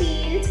fragile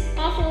shield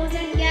of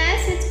ozone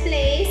gas which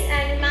plays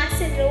a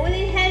massive role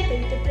in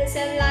helping to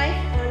preserve life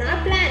on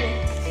our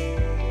planet.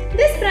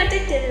 This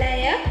protective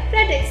layer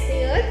protects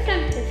the Earth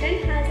from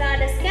different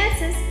hazardous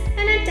gases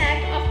and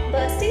attack of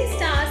bursting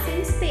stars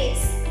in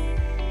space.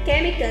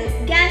 Chemicals,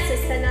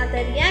 gases and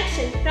other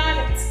reaction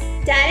products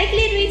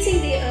directly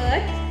reaching the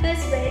Earth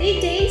is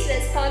very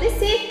dangerous for the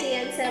safety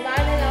and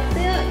survival of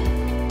the Earth.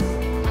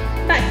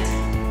 But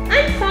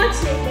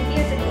unfortunately,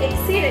 due to the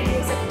exceeded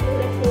use of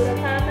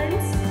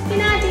fluorocarbons, in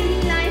our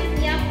daily life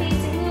we are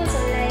facing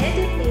ozone layer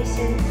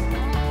depletion.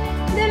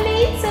 The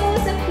main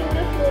source of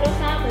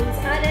fluorocarbons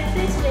are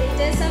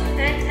refrigerators and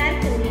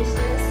air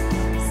conditioners.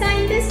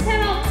 Scientists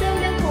have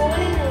observed a hole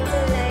in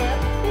ozone layer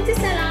which is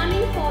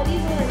alarming for the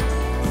world.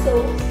 So,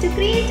 to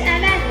create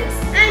awareness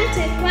and to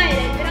acquire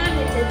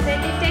environmental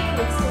friendly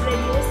techniques to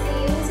reduce the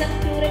use of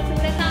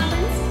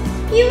fluorocarbons,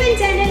 UN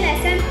General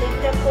Assembly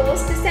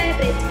proposed to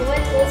celebrate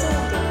World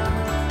Ozone Day.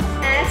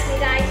 As we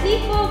rightly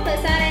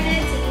focus our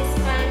energies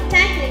on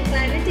tackling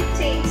climatic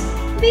change,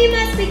 we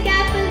must be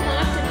careful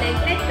not to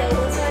neglect the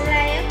ozone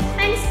layer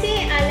and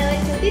stay alert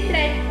to the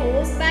threat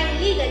posed by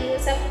illegal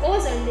use of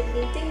ozone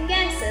depleting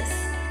gases.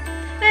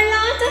 A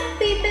lot of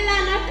people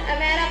are not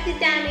aware of the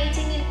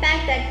damaging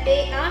impact that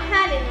they are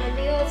having on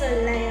the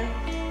ozone layer.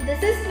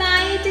 This is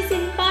why it is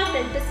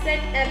important to spread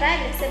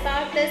awareness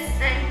about this,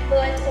 and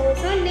World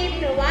Ozone Day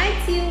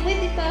provides you with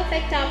the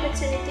perfect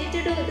opportunity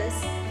to do this.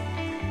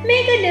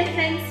 Make a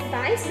difference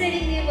by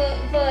spreading the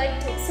word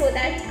so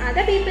that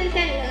other people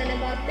can learn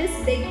about this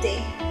big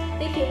day.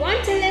 If you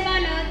want to live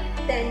on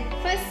Earth, then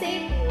first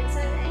save the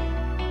ozone layer.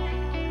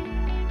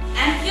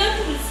 I'm here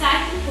to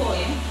recite the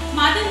poem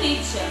Mother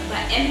Nature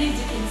by Emily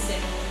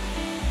Dickinson.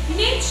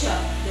 Nature,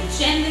 the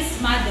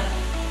gentlest mother,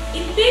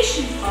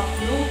 impatient of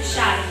no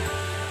child,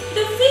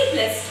 the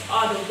feeblest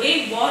or the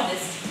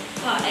waywardest,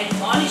 her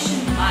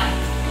admonishing mind.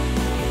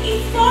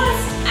 In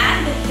forest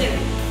and the hill,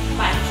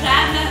 by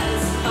traveller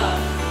is heard,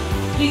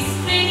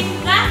 restraining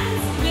rampant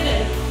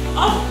squirrel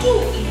or too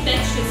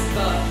impetuous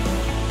bird.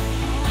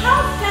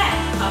 How fair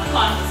her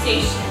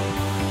conversation,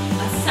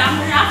 a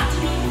summer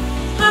afternoon,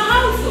 her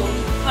household,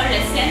 her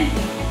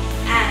assembly,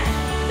 and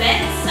when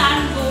the sun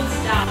goes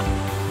down.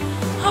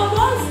 Her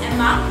voice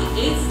among the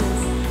aces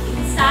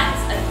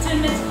incites a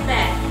timid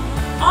pair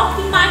of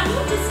the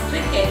minutest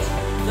cricket,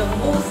 the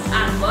most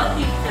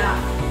unworthy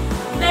flower.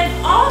 When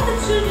all the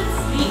children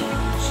sleep,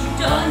 she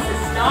turns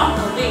as long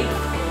away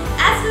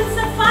as will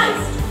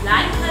suffice to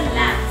blind her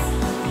lamps.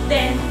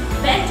 Then,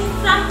 bending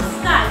from the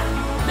sky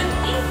with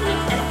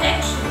infinite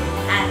affection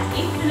and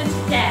infinite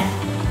care,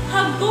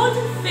 her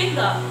golden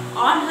finger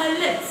on her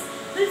lips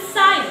will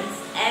silence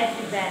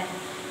every bell.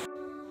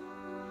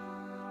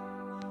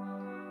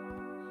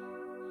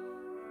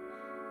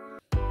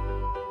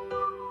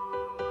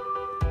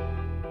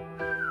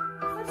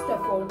 First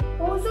of all,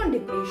 ozone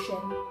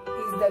depletion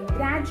is the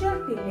gradual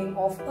thinning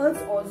of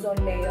Earth's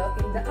ozone layer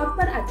in the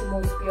upper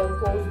atmosphere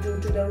caused due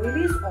to the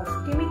release of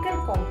chemical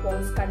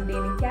compounds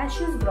containing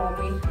gaseous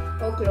bromine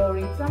or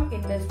chlorine from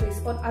industries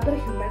or other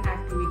human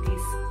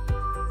activities.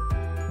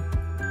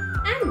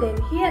 And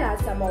then here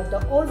are some of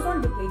the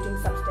ozone depleting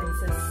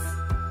substances: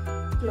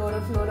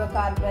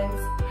 chlorofluorocarbons,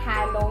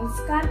 halogens,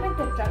 carbon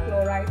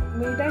tetrachloride,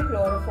 methyl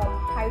chloroform,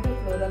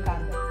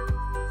 hydrofluorocarbon.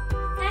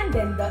 And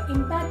then the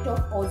impact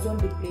of ozone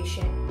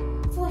depletion.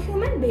 For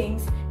human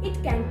beings,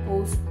 it can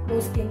cause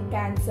skin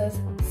cancers,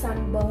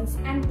 sunburns,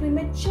 and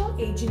premature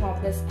aging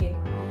of the skin.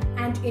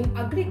 And in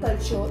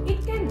agriculture,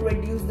 it can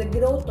reduce the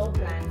growth of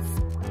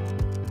plants.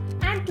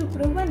 And to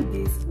prevent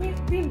this,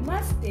 we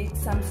must take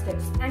some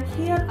steps, and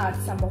here are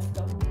some of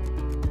them.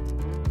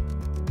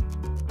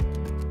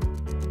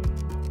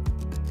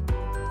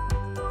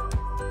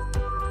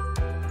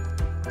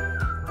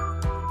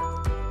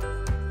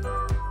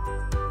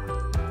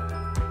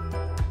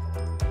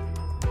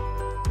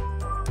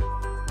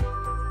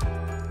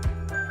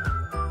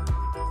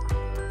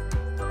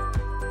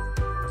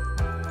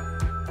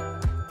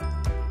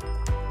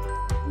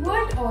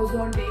 World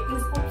Ozone Day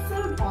is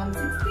observed on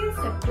 16th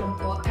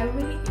September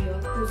every year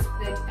to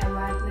spread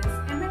awareness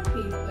among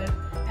people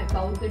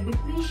about the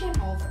depletion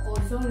of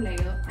ozone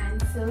layer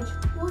and search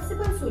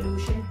possible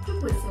solutions to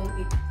preserve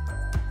it.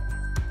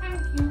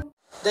 Thank you.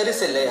 There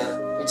is a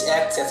layer which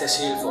acts as a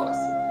shield for us.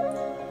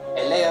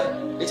 A layer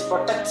which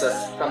protects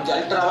us from the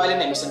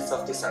ultraviolet emissions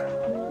of the sun.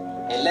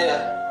 A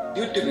layer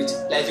due to which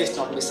life is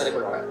not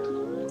miserable on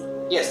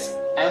Earth. Yes,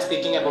 I am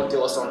speaking about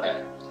the ozone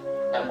layer.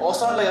 An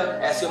ozone layer,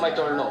 as you might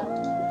all know,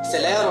 is a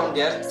layer on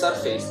the Earth's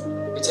surface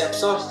which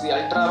absorbs the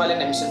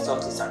ultraviolet emissions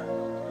of the sun.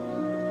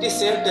 It is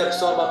said to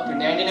absorb up to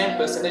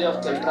 99%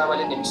 of the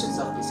ultraviolet emissions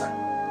of the sun,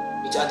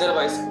 which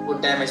otherwise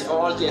would damage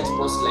all the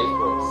exposed life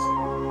forms.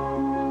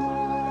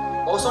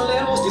 Ozone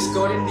layer was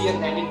discovered in the year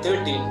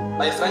 1913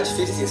 by French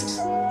physicists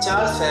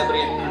Charles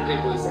Fabry and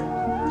Henry Poisson.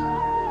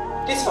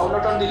 It is found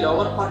out on the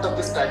lower part of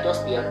the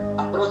stratosphere,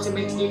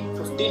 approximately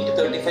 15 to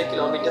 35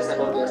 kilometers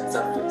above the Earth's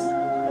surface.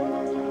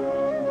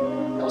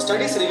 Now,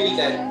 studies reveal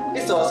that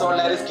this ozone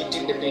layer is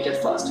getting depleted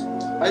fast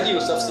by the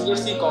use of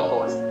CFC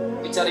compounds,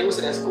 which are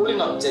used as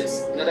cooling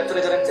objects in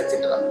refrigerants,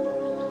 etc.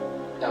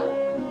 Now,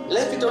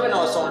 life without an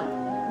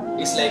ozone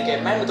is like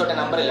a man without an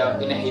umbrella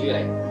in a heavy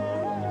rain.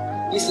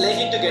 He is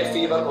likely to get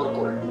fever or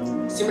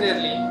cold.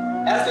 Similarly,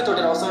 air without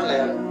an ozone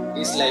layer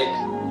is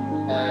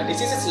like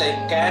diseases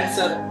like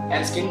cancer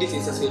and skin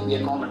diseases will be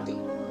a common thing.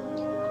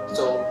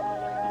 So,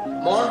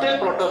 Montreal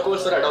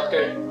protocols were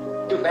adopted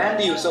to ban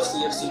the use of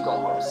CFC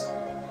compounds.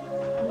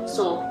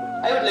 So,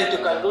 I would like to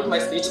conclude my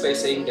speech by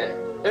saying that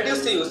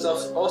reduce the use of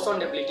ozone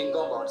depleting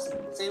compounds,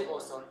 save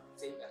ozone,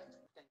 save Earth.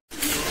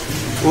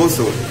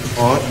 Ozone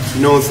or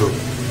no ozone,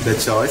 the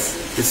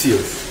choice is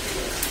yours.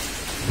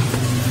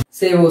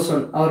 Save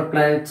ozone, our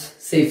planet's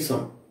safe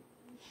zone.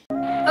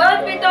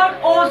 Earth without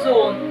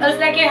ozone is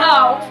like a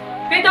house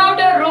without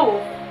a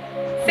roof.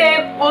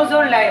 Save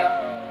ozone layer.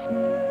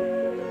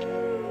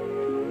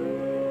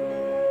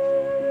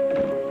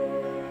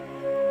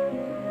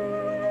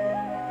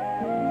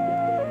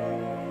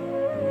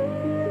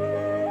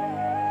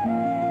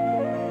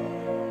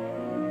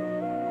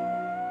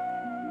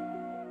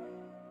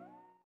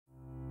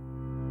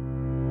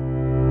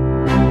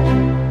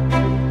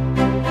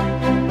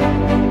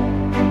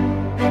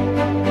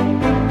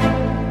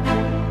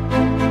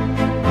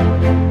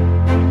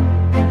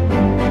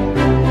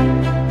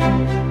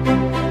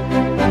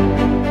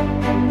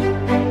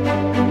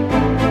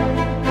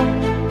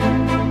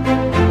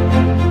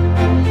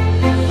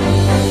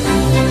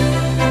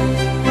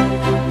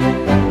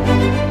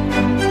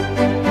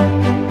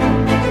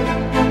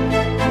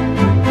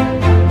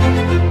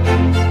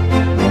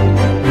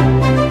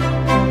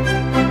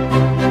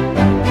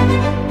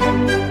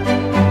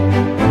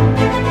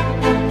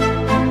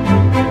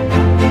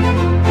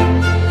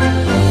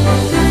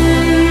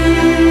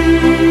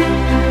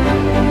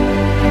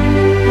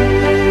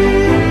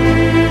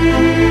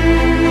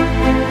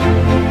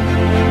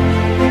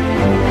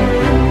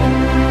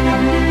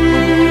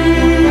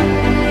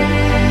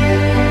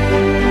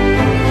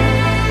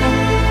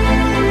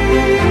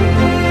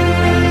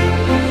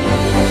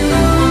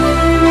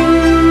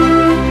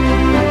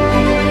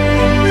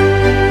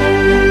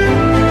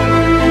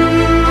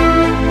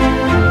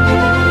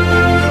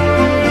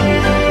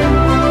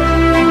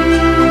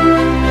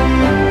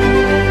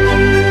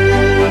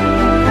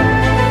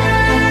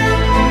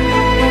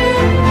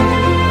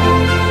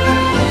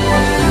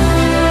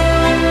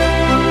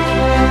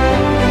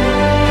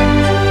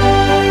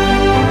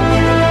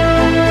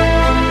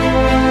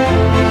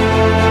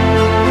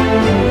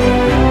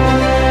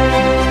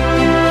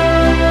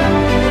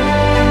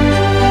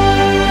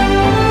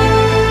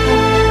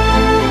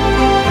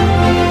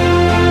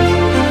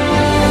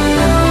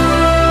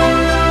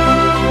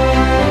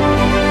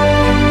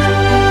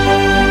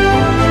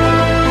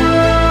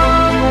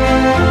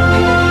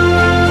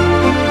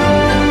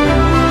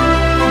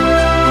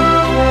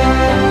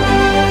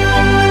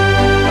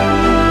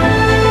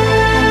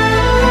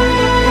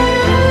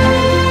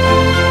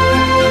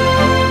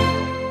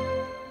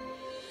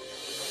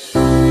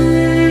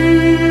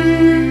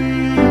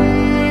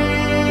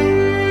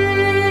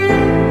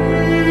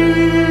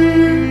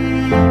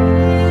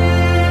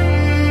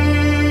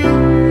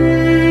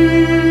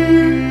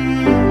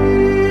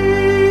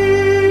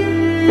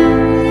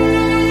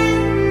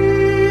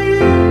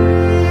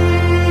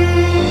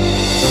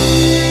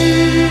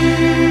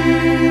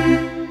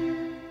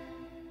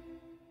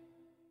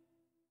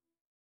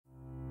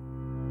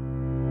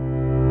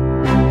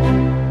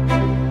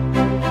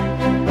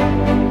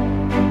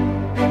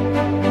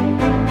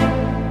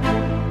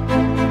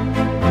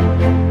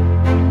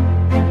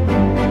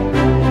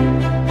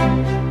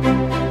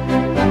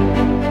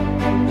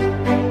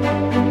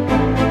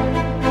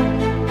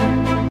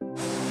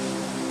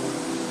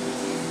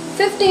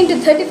 15 to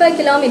 35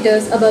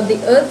 kilometers above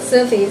the Earth's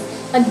surface,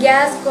 a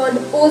gas called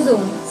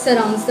ozone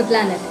surrounds the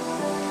planet.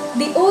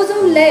 The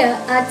ozone layer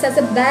acts as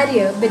a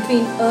barrier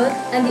between Earth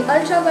and the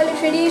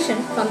ultraviolet radiation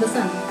from the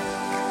Sun.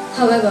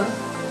 However,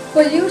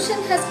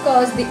 pollution has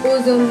caused the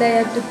ozone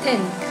layer to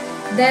thin,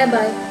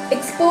 thereby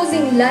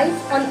exposing life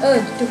on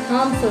Earth to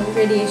harmful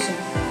radiation.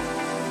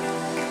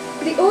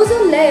 The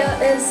ozone layer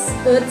is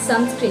Earth's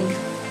sunscreen,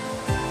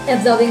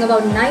 absorbing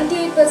about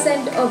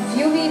 98% of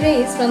UV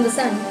rays from the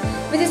Sun,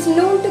 which is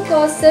known to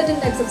cause certain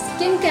types of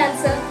skin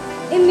cancer,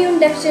 immune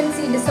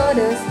deficiency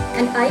disorders,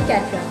 and eye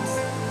cataracts.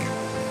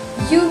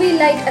 UV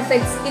light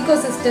affects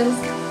ecosystems,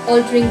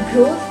 altering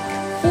growth,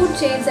 food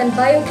chains, and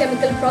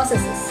biochemical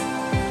processes.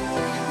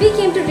 We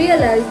came to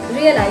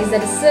realize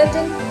that a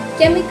certain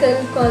chemical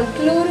called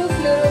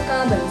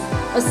chlorofluorocarbons,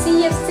 or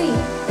CFC,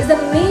 is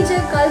the major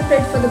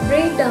culprit for the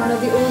breakdown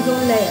of the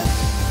ozone layer.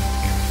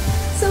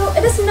 So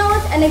it is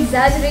not an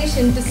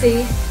exaggeration to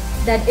say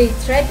that a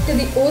threat to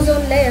the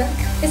ozone layer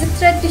is a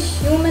threat to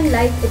human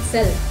life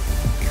itself.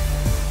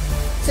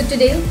 So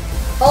today,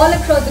 all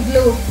across the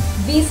globe,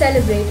 we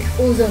celebrate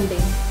Ozone Day.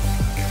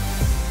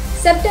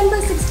 September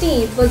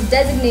 16th was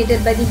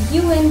designated by the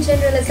UN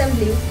General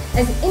Assembly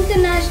as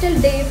International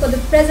Day for the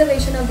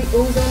Preservation of the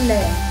Ozone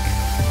Layer.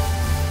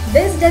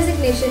 This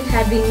designation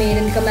had been made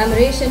in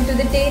commemoration to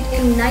the date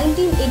in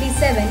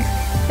 1987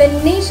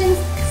 when nations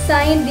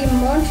signed the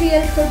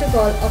Montreal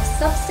Protocol of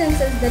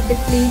substances that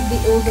deplete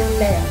the ozone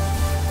layer.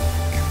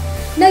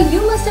 Now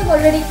you must have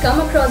already come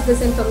across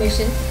this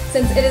information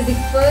since it is the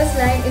first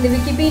line in the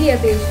Wikipedia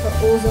page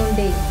for Ozone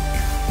Day.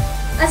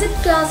 As a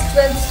class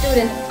 12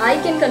 student, I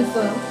can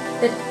confirm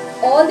that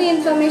all the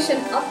information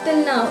up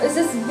till now is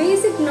just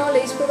basic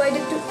knowledge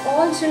provided to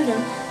all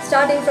children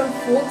starting from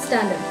 4th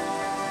standard.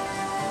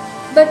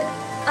 But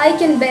I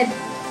can bet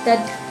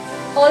that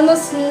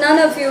almost none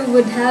of you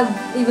would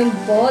have even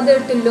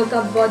bothered to look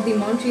up what the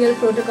Montreal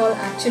Protocol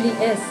actually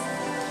is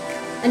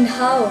and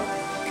how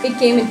it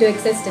came into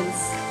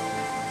existence.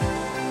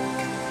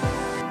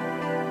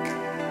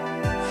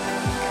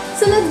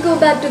 So let's go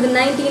back to the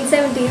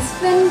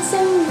 1970s when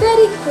some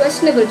very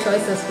questionable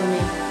choices were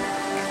made.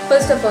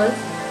 First of all,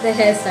 the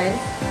hairstyle.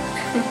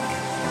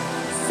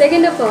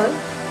 Second of all,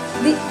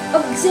 the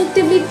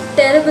objectively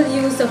terrible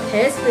use of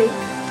hairspray.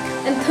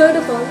 And third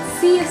of all,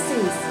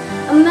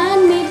 CFCs, a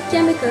man-made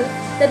chemical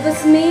that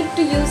was made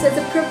to use as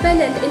a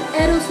propellant in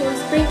aerosol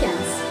spray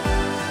cans.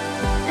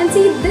 And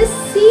see, this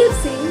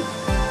CFC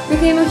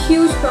became a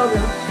huge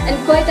problem,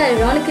 and quite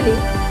ironically,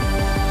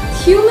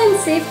 human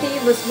safety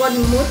was what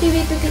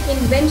motivated the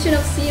invention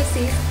of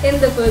CFCs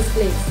in the first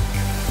place.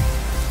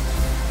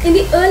 In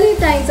the early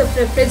times of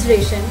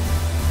refrigeration,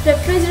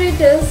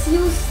 refrigerators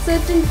used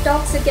certain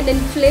toxic and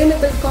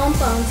inflammable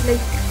compounds like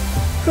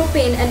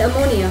propane and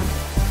ammonia,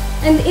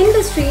 and the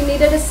industry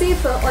needed a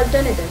safer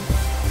alternative.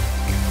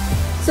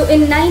 So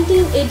in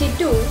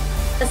 1982,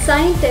 a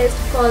scientist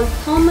called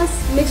Thomas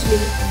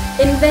Midgley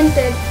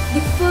invented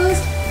the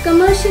first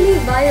commercially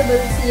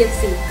viable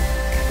CFC.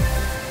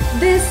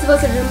 This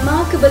was a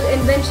remarkable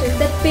invention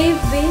that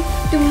paved way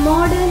to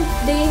modern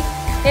day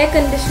air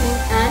conditioning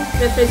and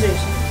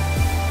refrigeration.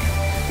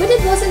 But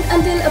it wasn't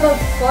until about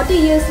 40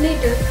 years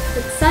later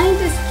that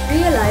scientists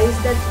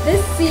realized that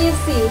this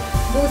CFC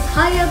goes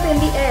high up in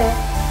the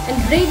air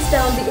and breaks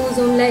down the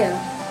ozone layer.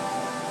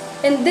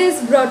 And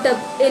this brought up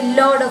a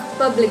lot of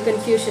public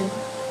confusion.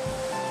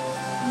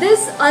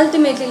 This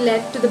ultimately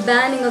led to the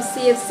banning of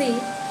CFC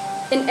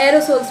in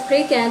aerosol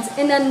spray cans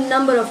in a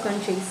number of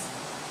countries.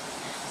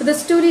 But the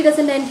story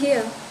doesn't end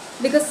here,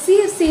 because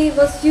CFC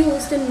was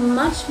used in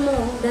much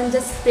more than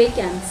just spray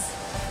cans.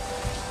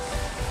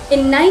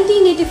 In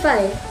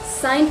 1985,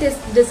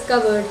 scientists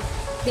discovered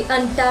the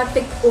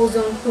Antarctic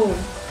ozone hole.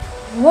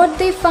 What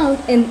they found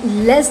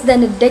in less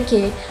than a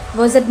decade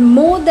was that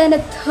more than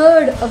a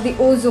third of the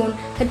ozone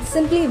had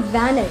simply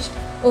vanished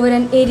over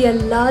an area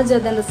larger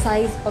than the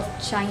size of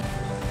China.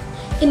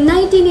 In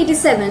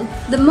 1987,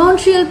 the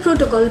Montreal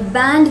Protocol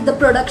banned the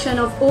production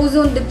of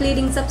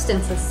ozone-depleting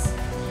substances.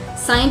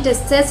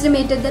 Scientists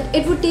estimated that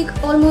it would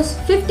take almost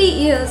 50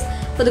 years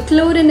for the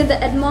chlorine in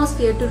the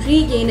atmosphere to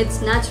regain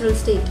its natural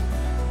state.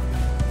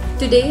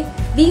 Today,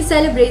 we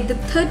celebrate the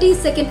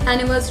 32nd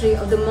anniversary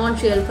of the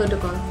Montreal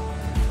Protocol.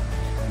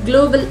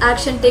 Global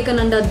action taken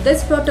under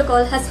this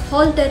protocol has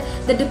halted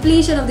the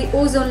depletion of the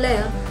ozone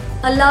layer,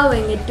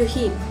 allowing it to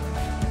heal.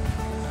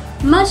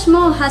 Much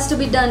more has to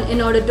be done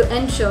in order to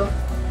ensure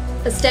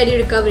a steady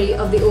recovery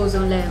of the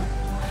ozone layer.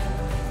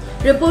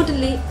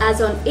 Reportedly,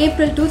 as on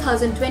April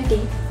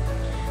 2020,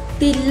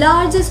 the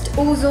largest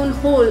ozone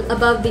hole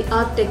above the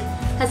Arctic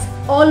has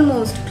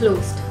almost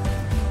closed.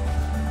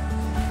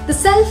 The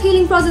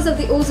self-healing process of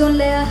the ozone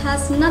layer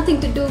has nothing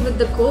to do with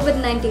the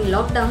COVID-19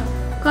 lockdown,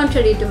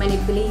 contrary to many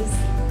beliefs.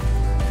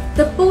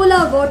 The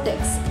polar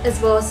vortex is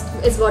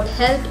what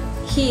helped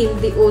heal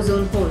the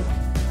ozone hole.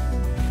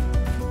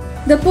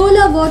 The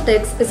polar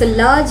vortex is a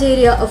large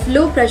area of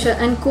low pressure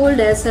and cold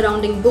air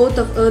surrounding both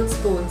of Earth's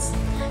poles.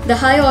 The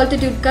high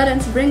altitude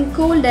currents bring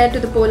cold air to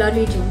the polar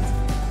regions.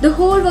 The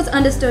hole was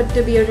understood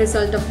to be a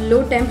result of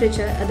low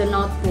temperature at the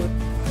North Pole.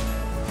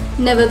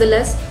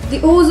 Nevertheless,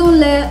 the ozone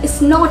layer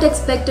is not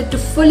expected to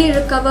fully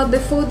recover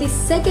before the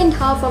second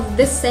half of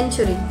this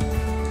century.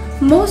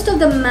 Most of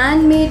the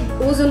man-made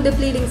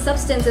ozone-depleting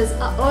substances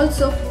are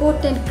also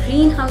potent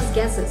greenhouse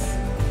gases.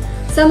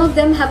 Some of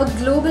them have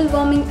a global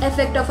warming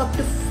effect of up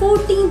to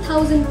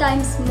 14,000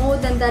 times more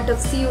than that of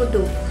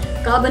CO2,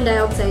 carbon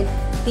dioxide,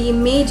 the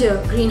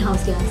major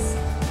greenhouse gas.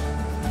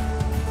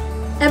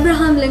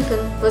 Abraham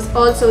Lincoln was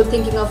also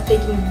thinking of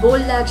taking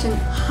bold action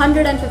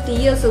 150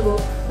 years ago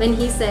when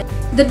he said,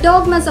 "The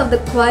dogmas of the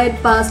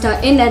quiet past are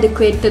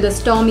inadequate to the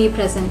stormy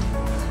present.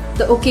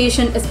 The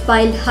occasion is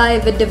piled high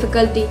with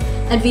difficulty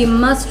and we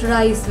must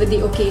rise with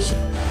the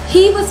occasion."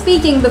 He was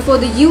speaking before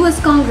the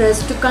US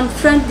Congress to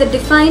confront the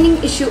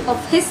defining issue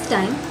of his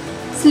time,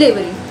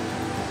 slavery.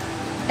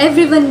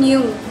 Everyone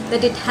knew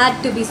that it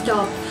had to be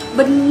stopped,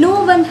 but no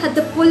one had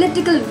the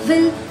political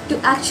will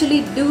to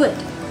actually do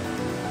it.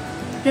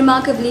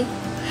 Remarkably,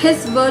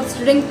 his words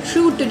ring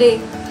true today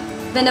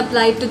when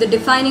applied to the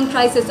defining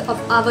crisis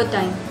of our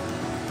time,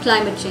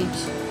 climate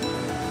change.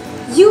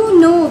 You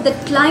know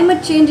that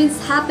climate change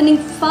is happening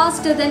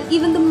faster than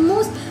even the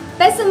most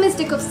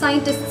pessimistic of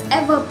scientists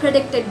ever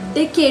predicted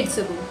decades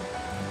ago.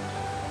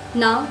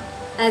 Now,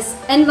 as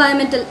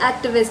environmental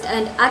activist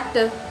and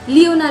actor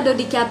Leonardo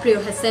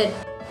DiCaprio has said,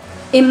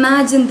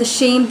 "Imagine the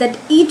shame that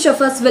each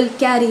of us will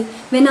carry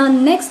when our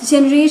next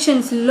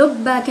generations look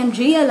back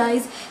and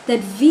realize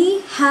that we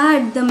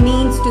had the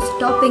means to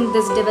stopping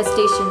this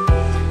devastation,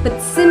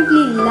 but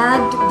simply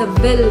lacked the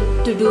will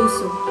to do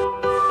so."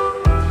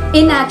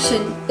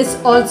 Inaction is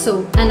also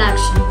an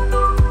action.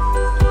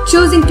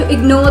 Choosing to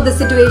ignore the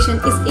situation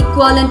is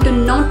equivalent to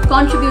not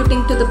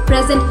contributing to the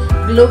present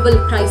global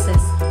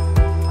crisis.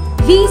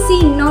 We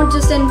see not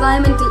just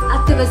environmental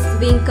activists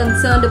being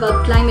concerned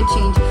about climate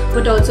change,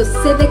 but also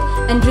civic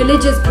and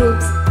religious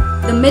groups,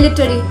 the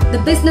military, the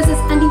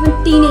businesses, and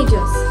even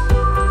teenagers.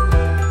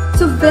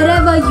 So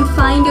wherever you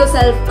find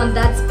yourself on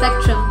that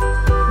spectrum,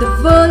 the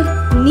world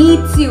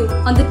needs you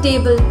on the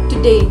table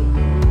today.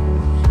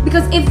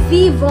 Because if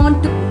we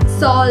want to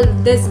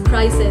solve this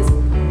crisis,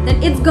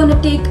 then it's gonna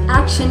take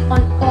action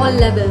on all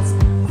levels,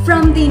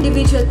 from the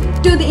individual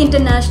to the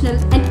international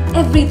and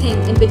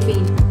everything in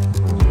between.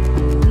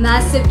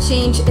 Massive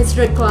change is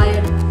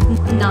required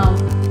now.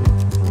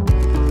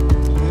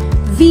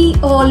 We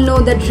all know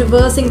that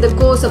reversing the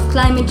course of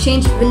climate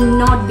change will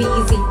not be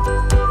easy,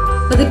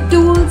 but the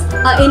tools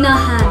are in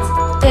our hands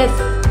if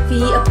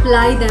we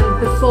apply them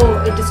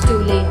before it is too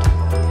late.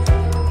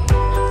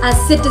 As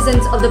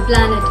citizens of the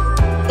planet,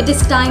 it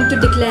is time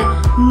to declare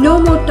no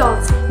more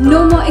talks,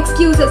 no more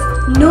excuses,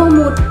 no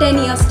more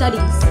 10-year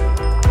studies.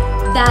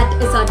 That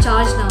is our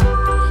charge now.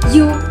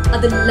 You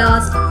are the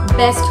last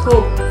best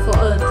hope for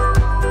Earth.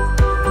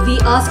 We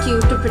ask you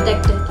to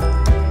protect it,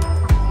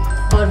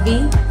 or we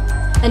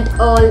and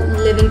all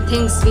living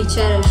things we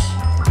cherish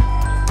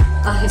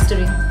are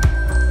history.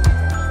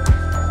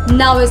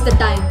 Now is the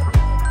time.